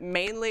Karen, but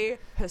mainly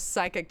her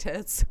psychic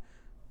tits.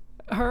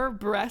 Her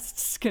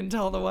breasts can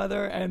tell the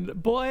weather,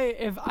 and boy,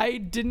 if I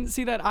didn't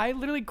see that, I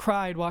literally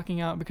cried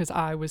walking out because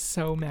I was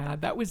so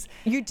mad. That was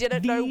you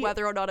didn't know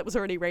whether or not it was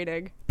already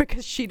raining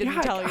because she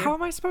didn't tell you. How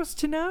am I supposed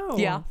to know?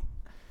 Yeah.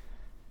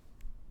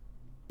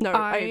 No,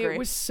 I agree. I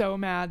was so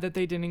mad that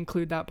they didn't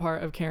include that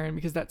part of Karen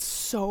because that's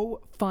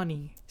so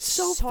funny.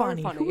 So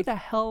funny. Who the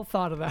hell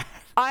thought of that?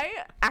 I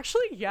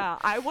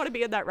want to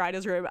be in that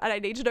writer's room, and I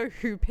need to know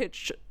who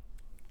pitched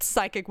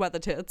psychic weather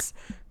tits.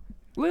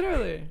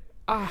 Literally.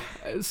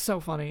 It's so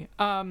funny.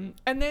 And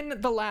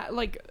then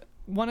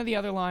one of the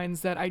other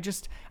lines that I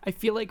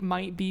feel like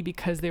might be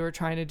because they were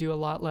trying to do a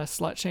lot less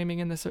slut shaming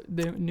in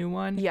the new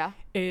one. Yeah.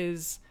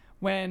 Is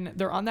when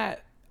they're on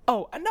that.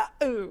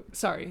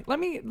 Sorry.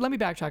 Let me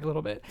backtrack a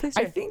little bit. Please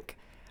do. I think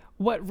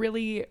what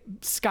really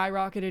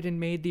skyrocketed and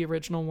made the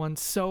original one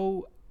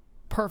so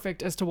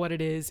perfect as to what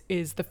it is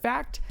the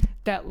fact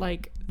that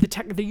like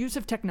the use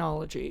of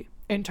technology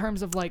in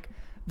terms of like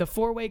the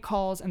 4-way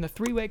calls and the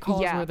 3-way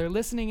calls where they're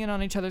listening in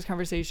on each other's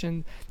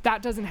conversation,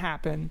 that doesn't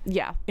happen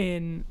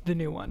in the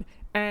new one.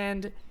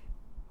 And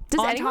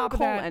does anyone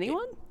call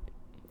anyone?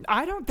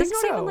 I don't think so.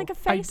 There's not even like a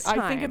FaceTime.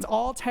 I think it's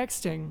all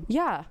texting.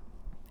 Yeah.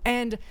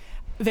 And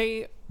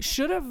they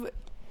should have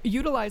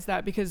utilized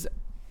that because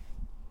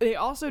they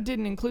also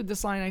didn't include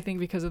this line, I think,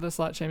 because of the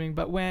slut shaming.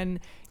 But when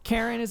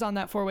Karen is on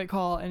that 4-way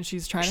call and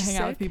she's trying to hang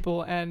out with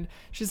people and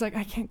she's like,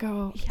 I can't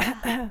go.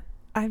 Yeah.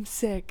 I'm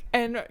sick.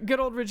 And good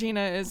old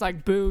Regina is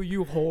like, boo,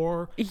 you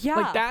whore. Yeah.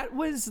 Like that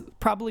was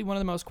probably one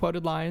of the most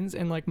quoted lines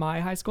in like my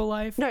high school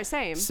life. No,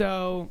 same.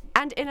 So.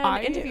 And in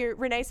an interview,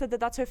 Renee said that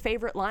that's her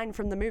favorite line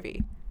from the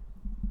movie.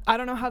 I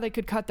don't know how they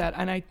could cut that.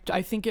 And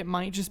I think it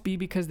might just be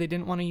because they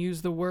didn't want to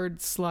use the word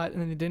slut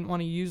and they didn't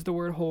want to use the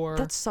word whore.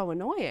 That's so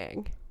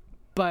annoying.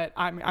 But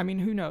I mean,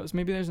 who knows?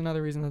 Maybe there's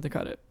another reason that they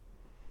cut it.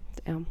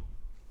 Damn.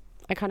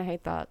 I kind of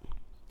hate that.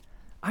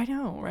 I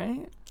know,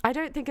 right? I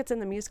don't think it's in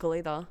the musical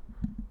either.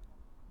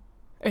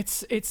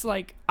 It's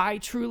like I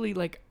truly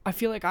like I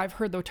feel like I've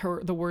heard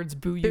the words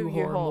boo you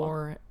whore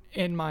more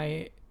in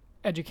my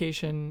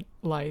education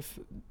life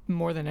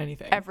more than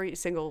anything. Every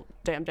single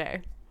damn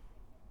day.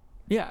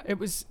 Yeah, it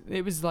was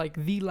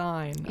like the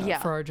line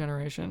for our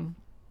generation.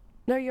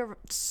 No, you're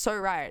so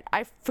right.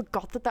 I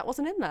forgot that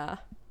wasn't in there.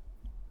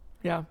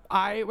 Yeah,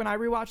 when I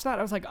rewatched that,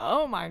 I was like,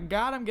 oh my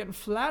god, I'm getting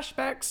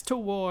flashbacks to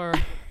war.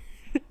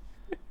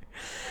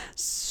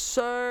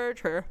 So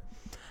true.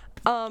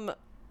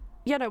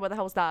 Yeah, no, what the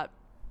hell was that?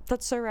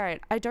 That's so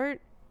right. I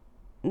don't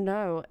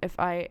know if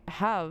I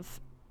have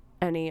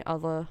any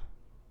other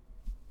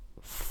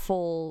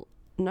full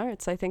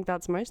notes. I think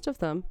that's most of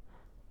them.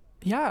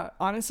 Yeah,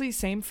 honestly,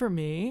 same for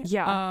me.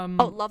 Yeah.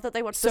 Love that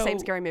they watched the same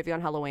scary movie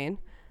on Halloween.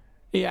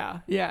 Yeah.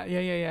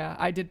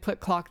 I did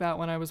clock that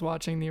when I was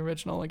watching the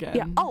original again.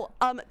 Yeah.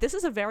 This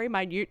is a very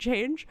minute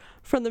change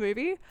from the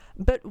movie,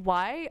 but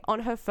why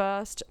on her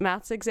first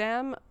maths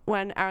exam,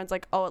 when Aaron's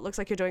like, oh, it looks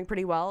like you're doing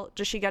pretty well,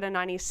 does she get a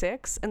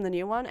 96 in the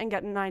new one and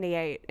get a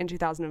 98 in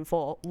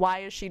 2004? Why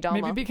is she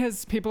dumber? Maybe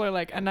because people are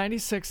like, a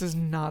 96 is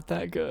not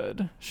that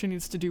good. She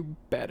needs to do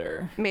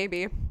better.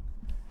 Maybe.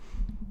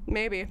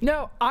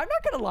 No, I'm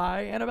not gonna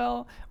lie,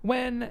 Annabelle.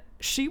 When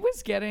she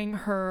was getting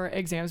her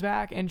exams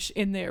back, and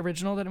in the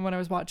original, that when I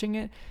was watching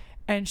it,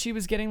 and she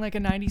was getting like a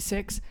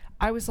 96,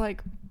 I was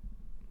like,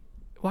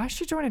 why is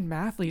she joining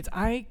math leads?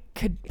 I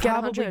could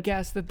probably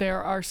guess that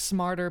there are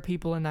smarter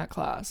people in that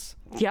class.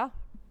 Yeah.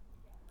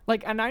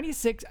 Like a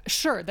 96,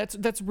 sure,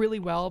 that's really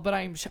well, but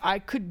I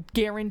could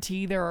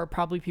guarantee there are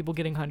probably people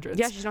getting hundreds.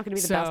 Yeah, she's not gonna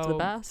be the best of the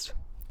best.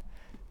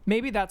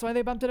 Maybe that's why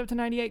they bumped it up to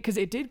 98, because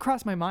it did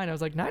cross my mind. I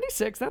was like,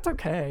 96, that's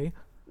okay.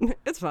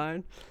 It's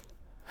fine.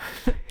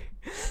 But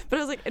I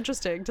was like,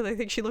 interesting. Do they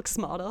think she looks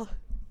smarter?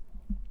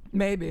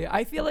 Maybe.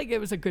 I feel like it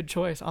was a good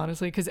choice,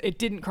 honestly, because it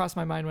didn't cross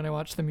my mind when I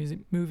watched the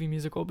movie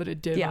musical, but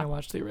it did when I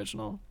watched the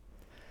original.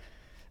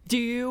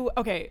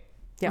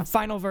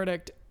 Final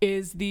verdict,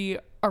 is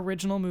the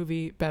original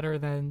movie better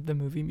than the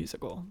movie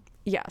musical?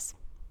 Yes.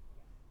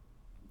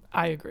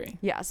 I agree.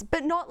 Yes,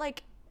 but not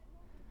like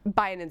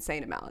by an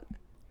insane amount.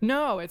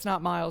 No, it's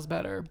not miles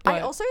better. But I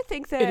also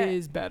think that it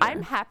is better.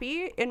 I'm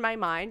happy in my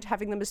mind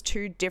having them as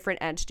two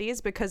different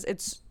entities because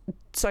it's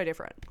so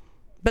different.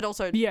 But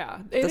also, it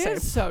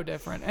is so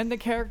different. And the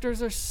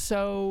characters are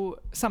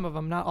some of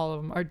them, not all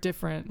of them, are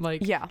different.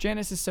 Like,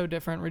 Janice is so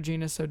different.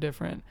 Regina's so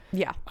different.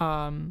 Yeah.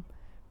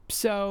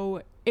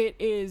 So it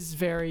is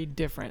very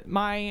different.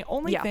 My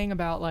only thing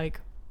about,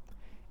 like,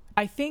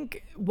 I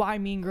think why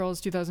Mean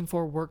Girls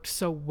 2004 worked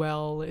so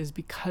well is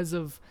because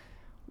of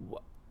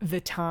the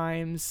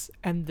times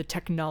and the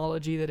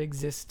technology that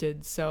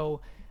existed. So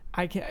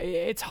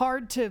it's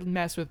hard to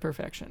mess with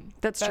perfection.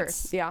 That's true.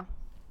 Yeah.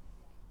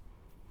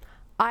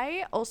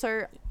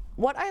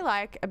 What I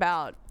like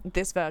about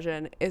this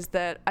version is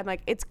that I'm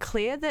like, it's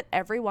clear that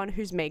everyone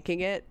who's making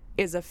it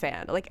is a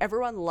fan. Like,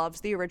 everyone loves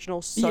the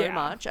original so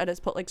much and has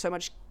put like so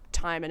much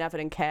time and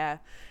effort and care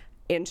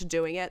into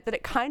doing it that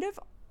it kind of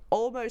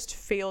almost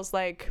feels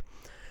like,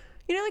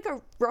 you know, like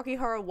a Rocky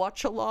Horror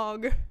watch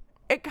along.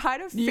 It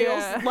kind of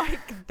feels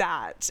like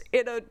that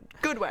in a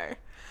good way.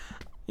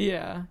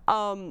 Yeah.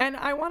 And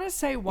I want to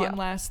say one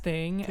last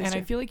thing, and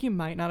I feel like you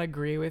might not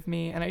agree with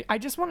me, and I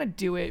just want to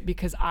do it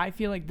because I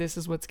feel like this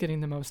is what's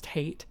getting the most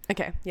hate.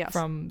 Okay, yes.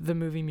 From the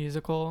movie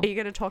musical. Are you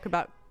going to talk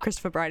about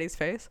Christopher Bridie's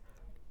face?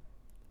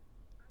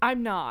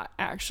 I'm not,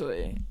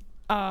 actually.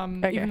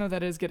 Even though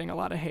that is getting a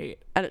lot of hate.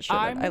 And it should.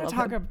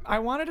 I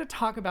wanted to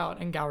talk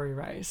about Angourie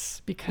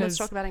Rice because... Let's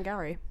talk about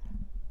Angourie.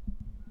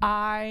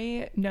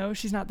 I know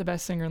she's not the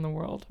best singer in the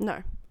world.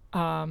 No.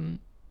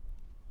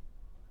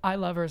 I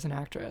love her as an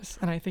actress,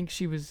 and I think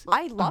she was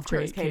I loved a great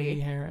her as Katie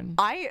Heron.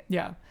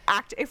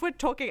 If we're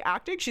talking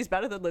acting, she's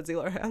better than Lindsay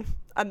Lohan,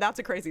 and that's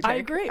a crazy take. I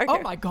agree. Okay.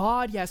 Oh my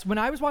god, yes. When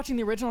I was watching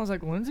the original, I was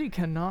like, Lindsay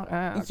cannot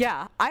act.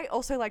 Yeah, I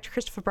also liked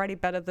Christopher Bridie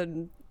better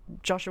than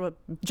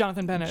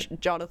Jonathan Bennett.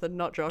 Jonathan,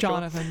 not Joshua.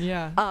 Jonathan,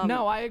 yeah.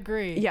 No, I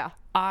agree. Yeah.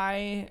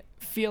 I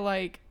feel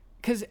like,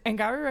 because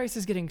Angourie Rice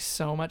is getting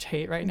so much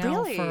hate right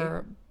now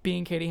for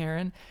being Katie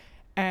Heron,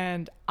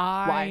 and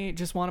I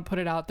just want to put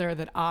it out there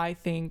that I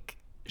think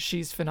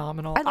she's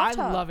phenomenal. I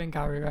love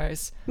Angourie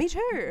Rice. Me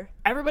too.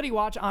 Everybody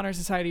watch Honor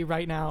Society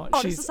right now.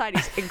 Honor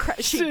Society's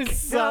incredible. She's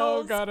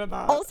so good at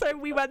that. Also,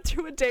 we went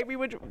through a day we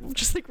were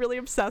just like really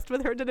obsessed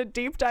with her, did a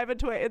deep dive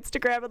into her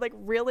Instagram, and like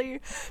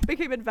really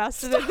became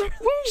invested in the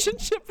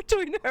relationship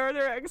between her and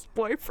her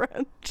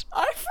ex-boyfriend.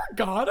 I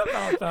forgot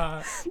about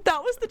that.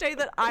 That was the day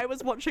that I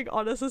was watching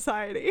Honor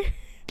Society.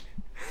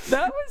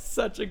 That was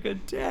such a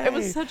good day. It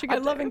was such a good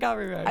day. I love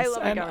Angourie Rice. I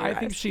love Angourie Rice. I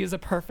think she is a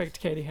perfect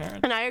Katie Heron.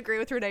 And I agree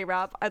with Renee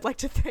Rapp. I'd like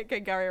to thank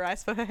Angourie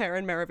Rice for her hair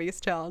in Mare of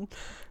Easttown.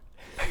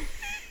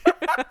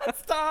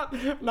 Stop.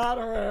 Not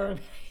her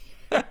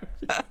hair.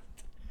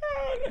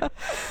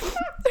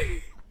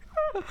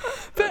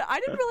 But I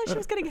didn't realize she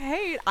was getting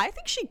hate. I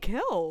think she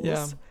kills.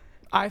 Yeah.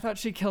 I thought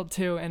she killed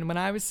too, and when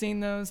I was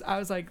seeing those, I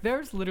was like,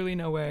 there's literally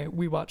no way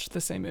we watched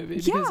the same movie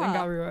because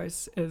Angourie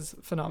Rice is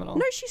phenomenal.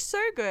 No, she's so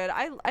good.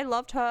 I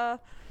loved her,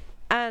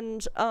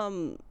 and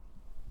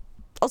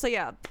Also,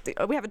 yeah,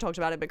 we haven't talked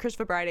about it, but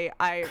Christopher Bridie,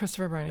 I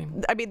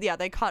mean, yeah,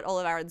 they cut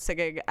Olive Aaron's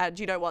singing, and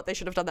you know what? They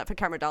should have done that for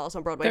Cameron Dallas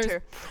on Broadway,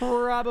 There's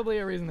probably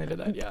a reason they did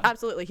that, yeah.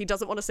 Absolutely. He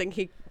doesn't want to sing.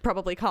 He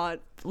probably can't.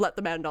 Let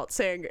the man not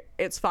sing.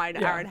 It's fine.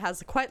 Yeah. Aaron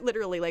has quite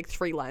literally like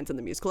 3 lines in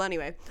the musical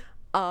anyway.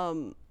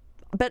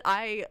 But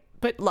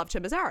loved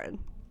him as Aaron.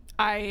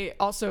 I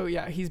also,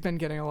 he's been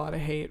getting a lot of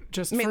hate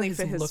just mainly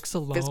for his looks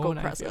alone, physical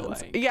presence. I feel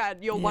like. Yeah,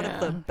 you're one of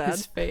them, Ben.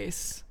 His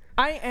face.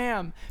 I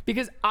am,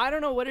 because I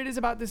don't know what it is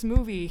about this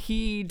movie.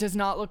 He does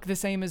not look the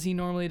same as he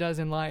normally does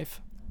in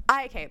life.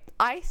 I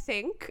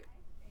think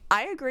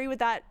I agree with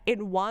that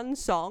in one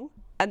song,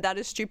 and that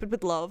is Stupid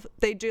with Love.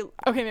 They do.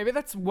 Okay, maybe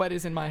that's what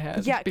is in my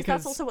head. Yeah, because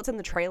that's also what's in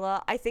the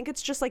trailer. I think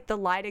it's just like the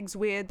lighting's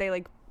weird. They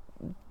like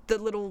the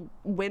little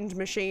wind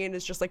machine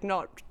is just like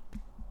not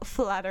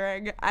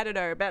flattering. I don't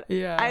know, but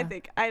I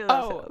think I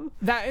love him.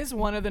 That is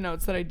one of the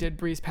notes that I did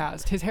breeze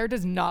past. His hair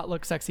does not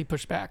look sexy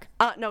pushed back.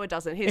 No, it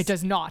doesn't. It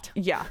does not.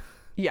 Yeah.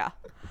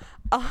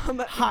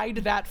 Hide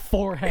that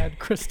forehead,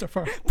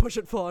 Christopher. Push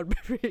it forward,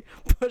 baby.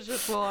 Push it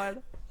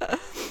forward.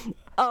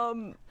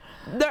 No,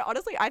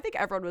 honestly, I think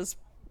everyone was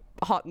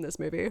hot in this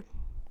movie.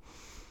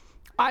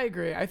 I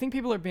agree. I think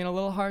people are being a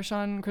little harsh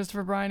on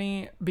Christopher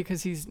Bridie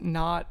because he's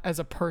not as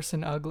a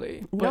person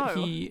ugly, but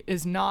he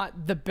is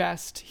not the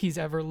best he's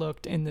ever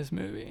looked in this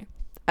movie.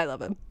 I love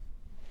him.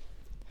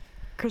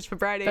 Christopher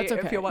Bridie, that's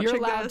okay. If you're watching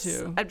allowed this,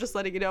 to. I'm just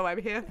letting you know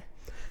I'm here.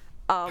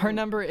 Her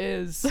number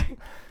is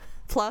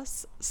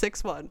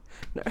 +61.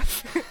 No.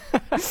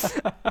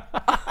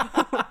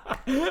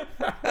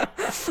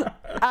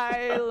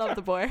 I love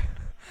the boy.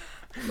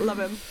 Love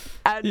him.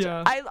 And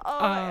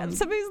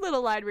some of his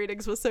little line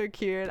readings were so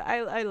cute.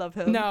 I love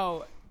him.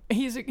 No,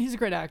 he's a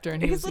great actor,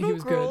 and he was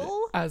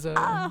good as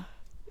a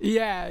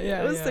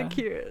it was so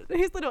cute.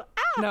 His little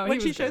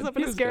when she shows up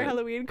in a scary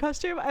Halloween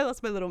costume, I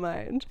lost my little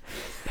mind.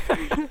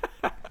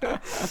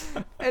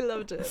 I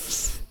loved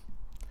it.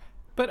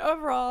 But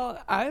overall,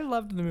 I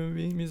loved the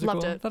movie musical.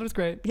 Loved it. Thought it was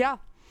great. Yeah,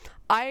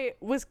 I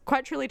was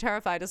quite truly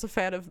terrified as a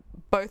fan of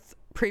both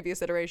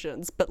previous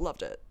iterations, but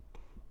loved it.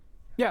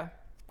 Yeah.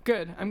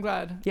 Good. I'm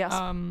glad. Yes.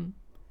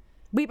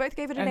 We both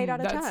gave it an 8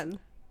 out of 10.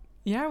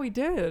 Yeah, we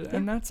did. Yeah.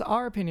 And that's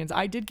our opinions.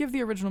 I did give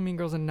the original Mean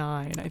Girls a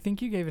 9. I think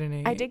you gave it an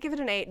 8. I did give it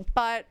an 8,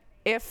 but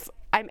if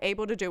I'm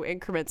able to do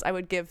increments, I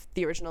would give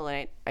the original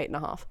an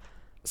 8.5.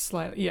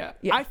 Slightly, yeah.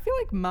 I feel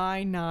like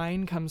my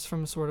 9 comes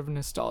from sort of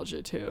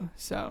nostalgia too.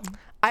 So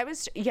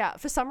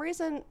for some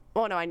reason,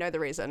 I know the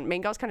reason.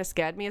 Mean Girls kind of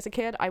scared me as a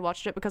kid. I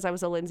watched it because I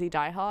was a Lindsay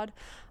diehard.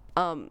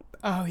 All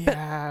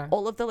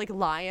of the like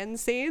lion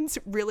scenes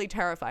really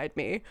terrified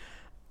me.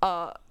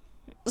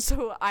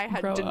 So I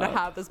didn't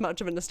have as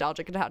much of a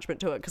nostalgic attachment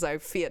to it because I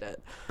feared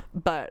it.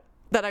 But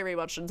then I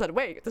rewatched it and said,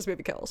 wait, this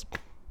movie kills.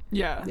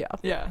 Yeah,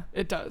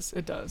 it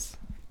does.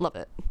 Love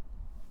it.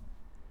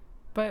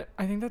 But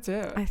I think that's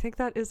it. I think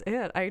that is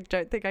it. I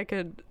don't think I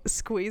could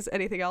squeeze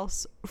anything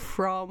else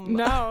from...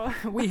 No,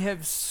 we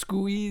have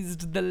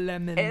squeezed the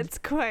lemon. It's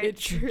truly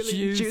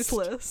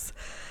juiceless.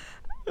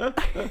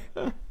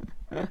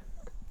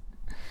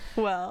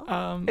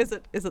 Well, is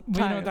it time? We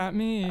know what that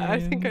means. I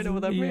think I know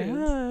what that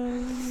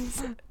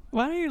means.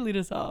 Why don't you lead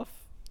us off?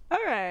 All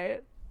right.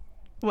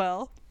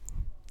 Well,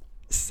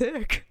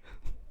 sick.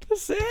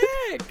 See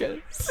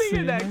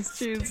you next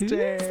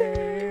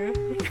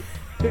Tuesday.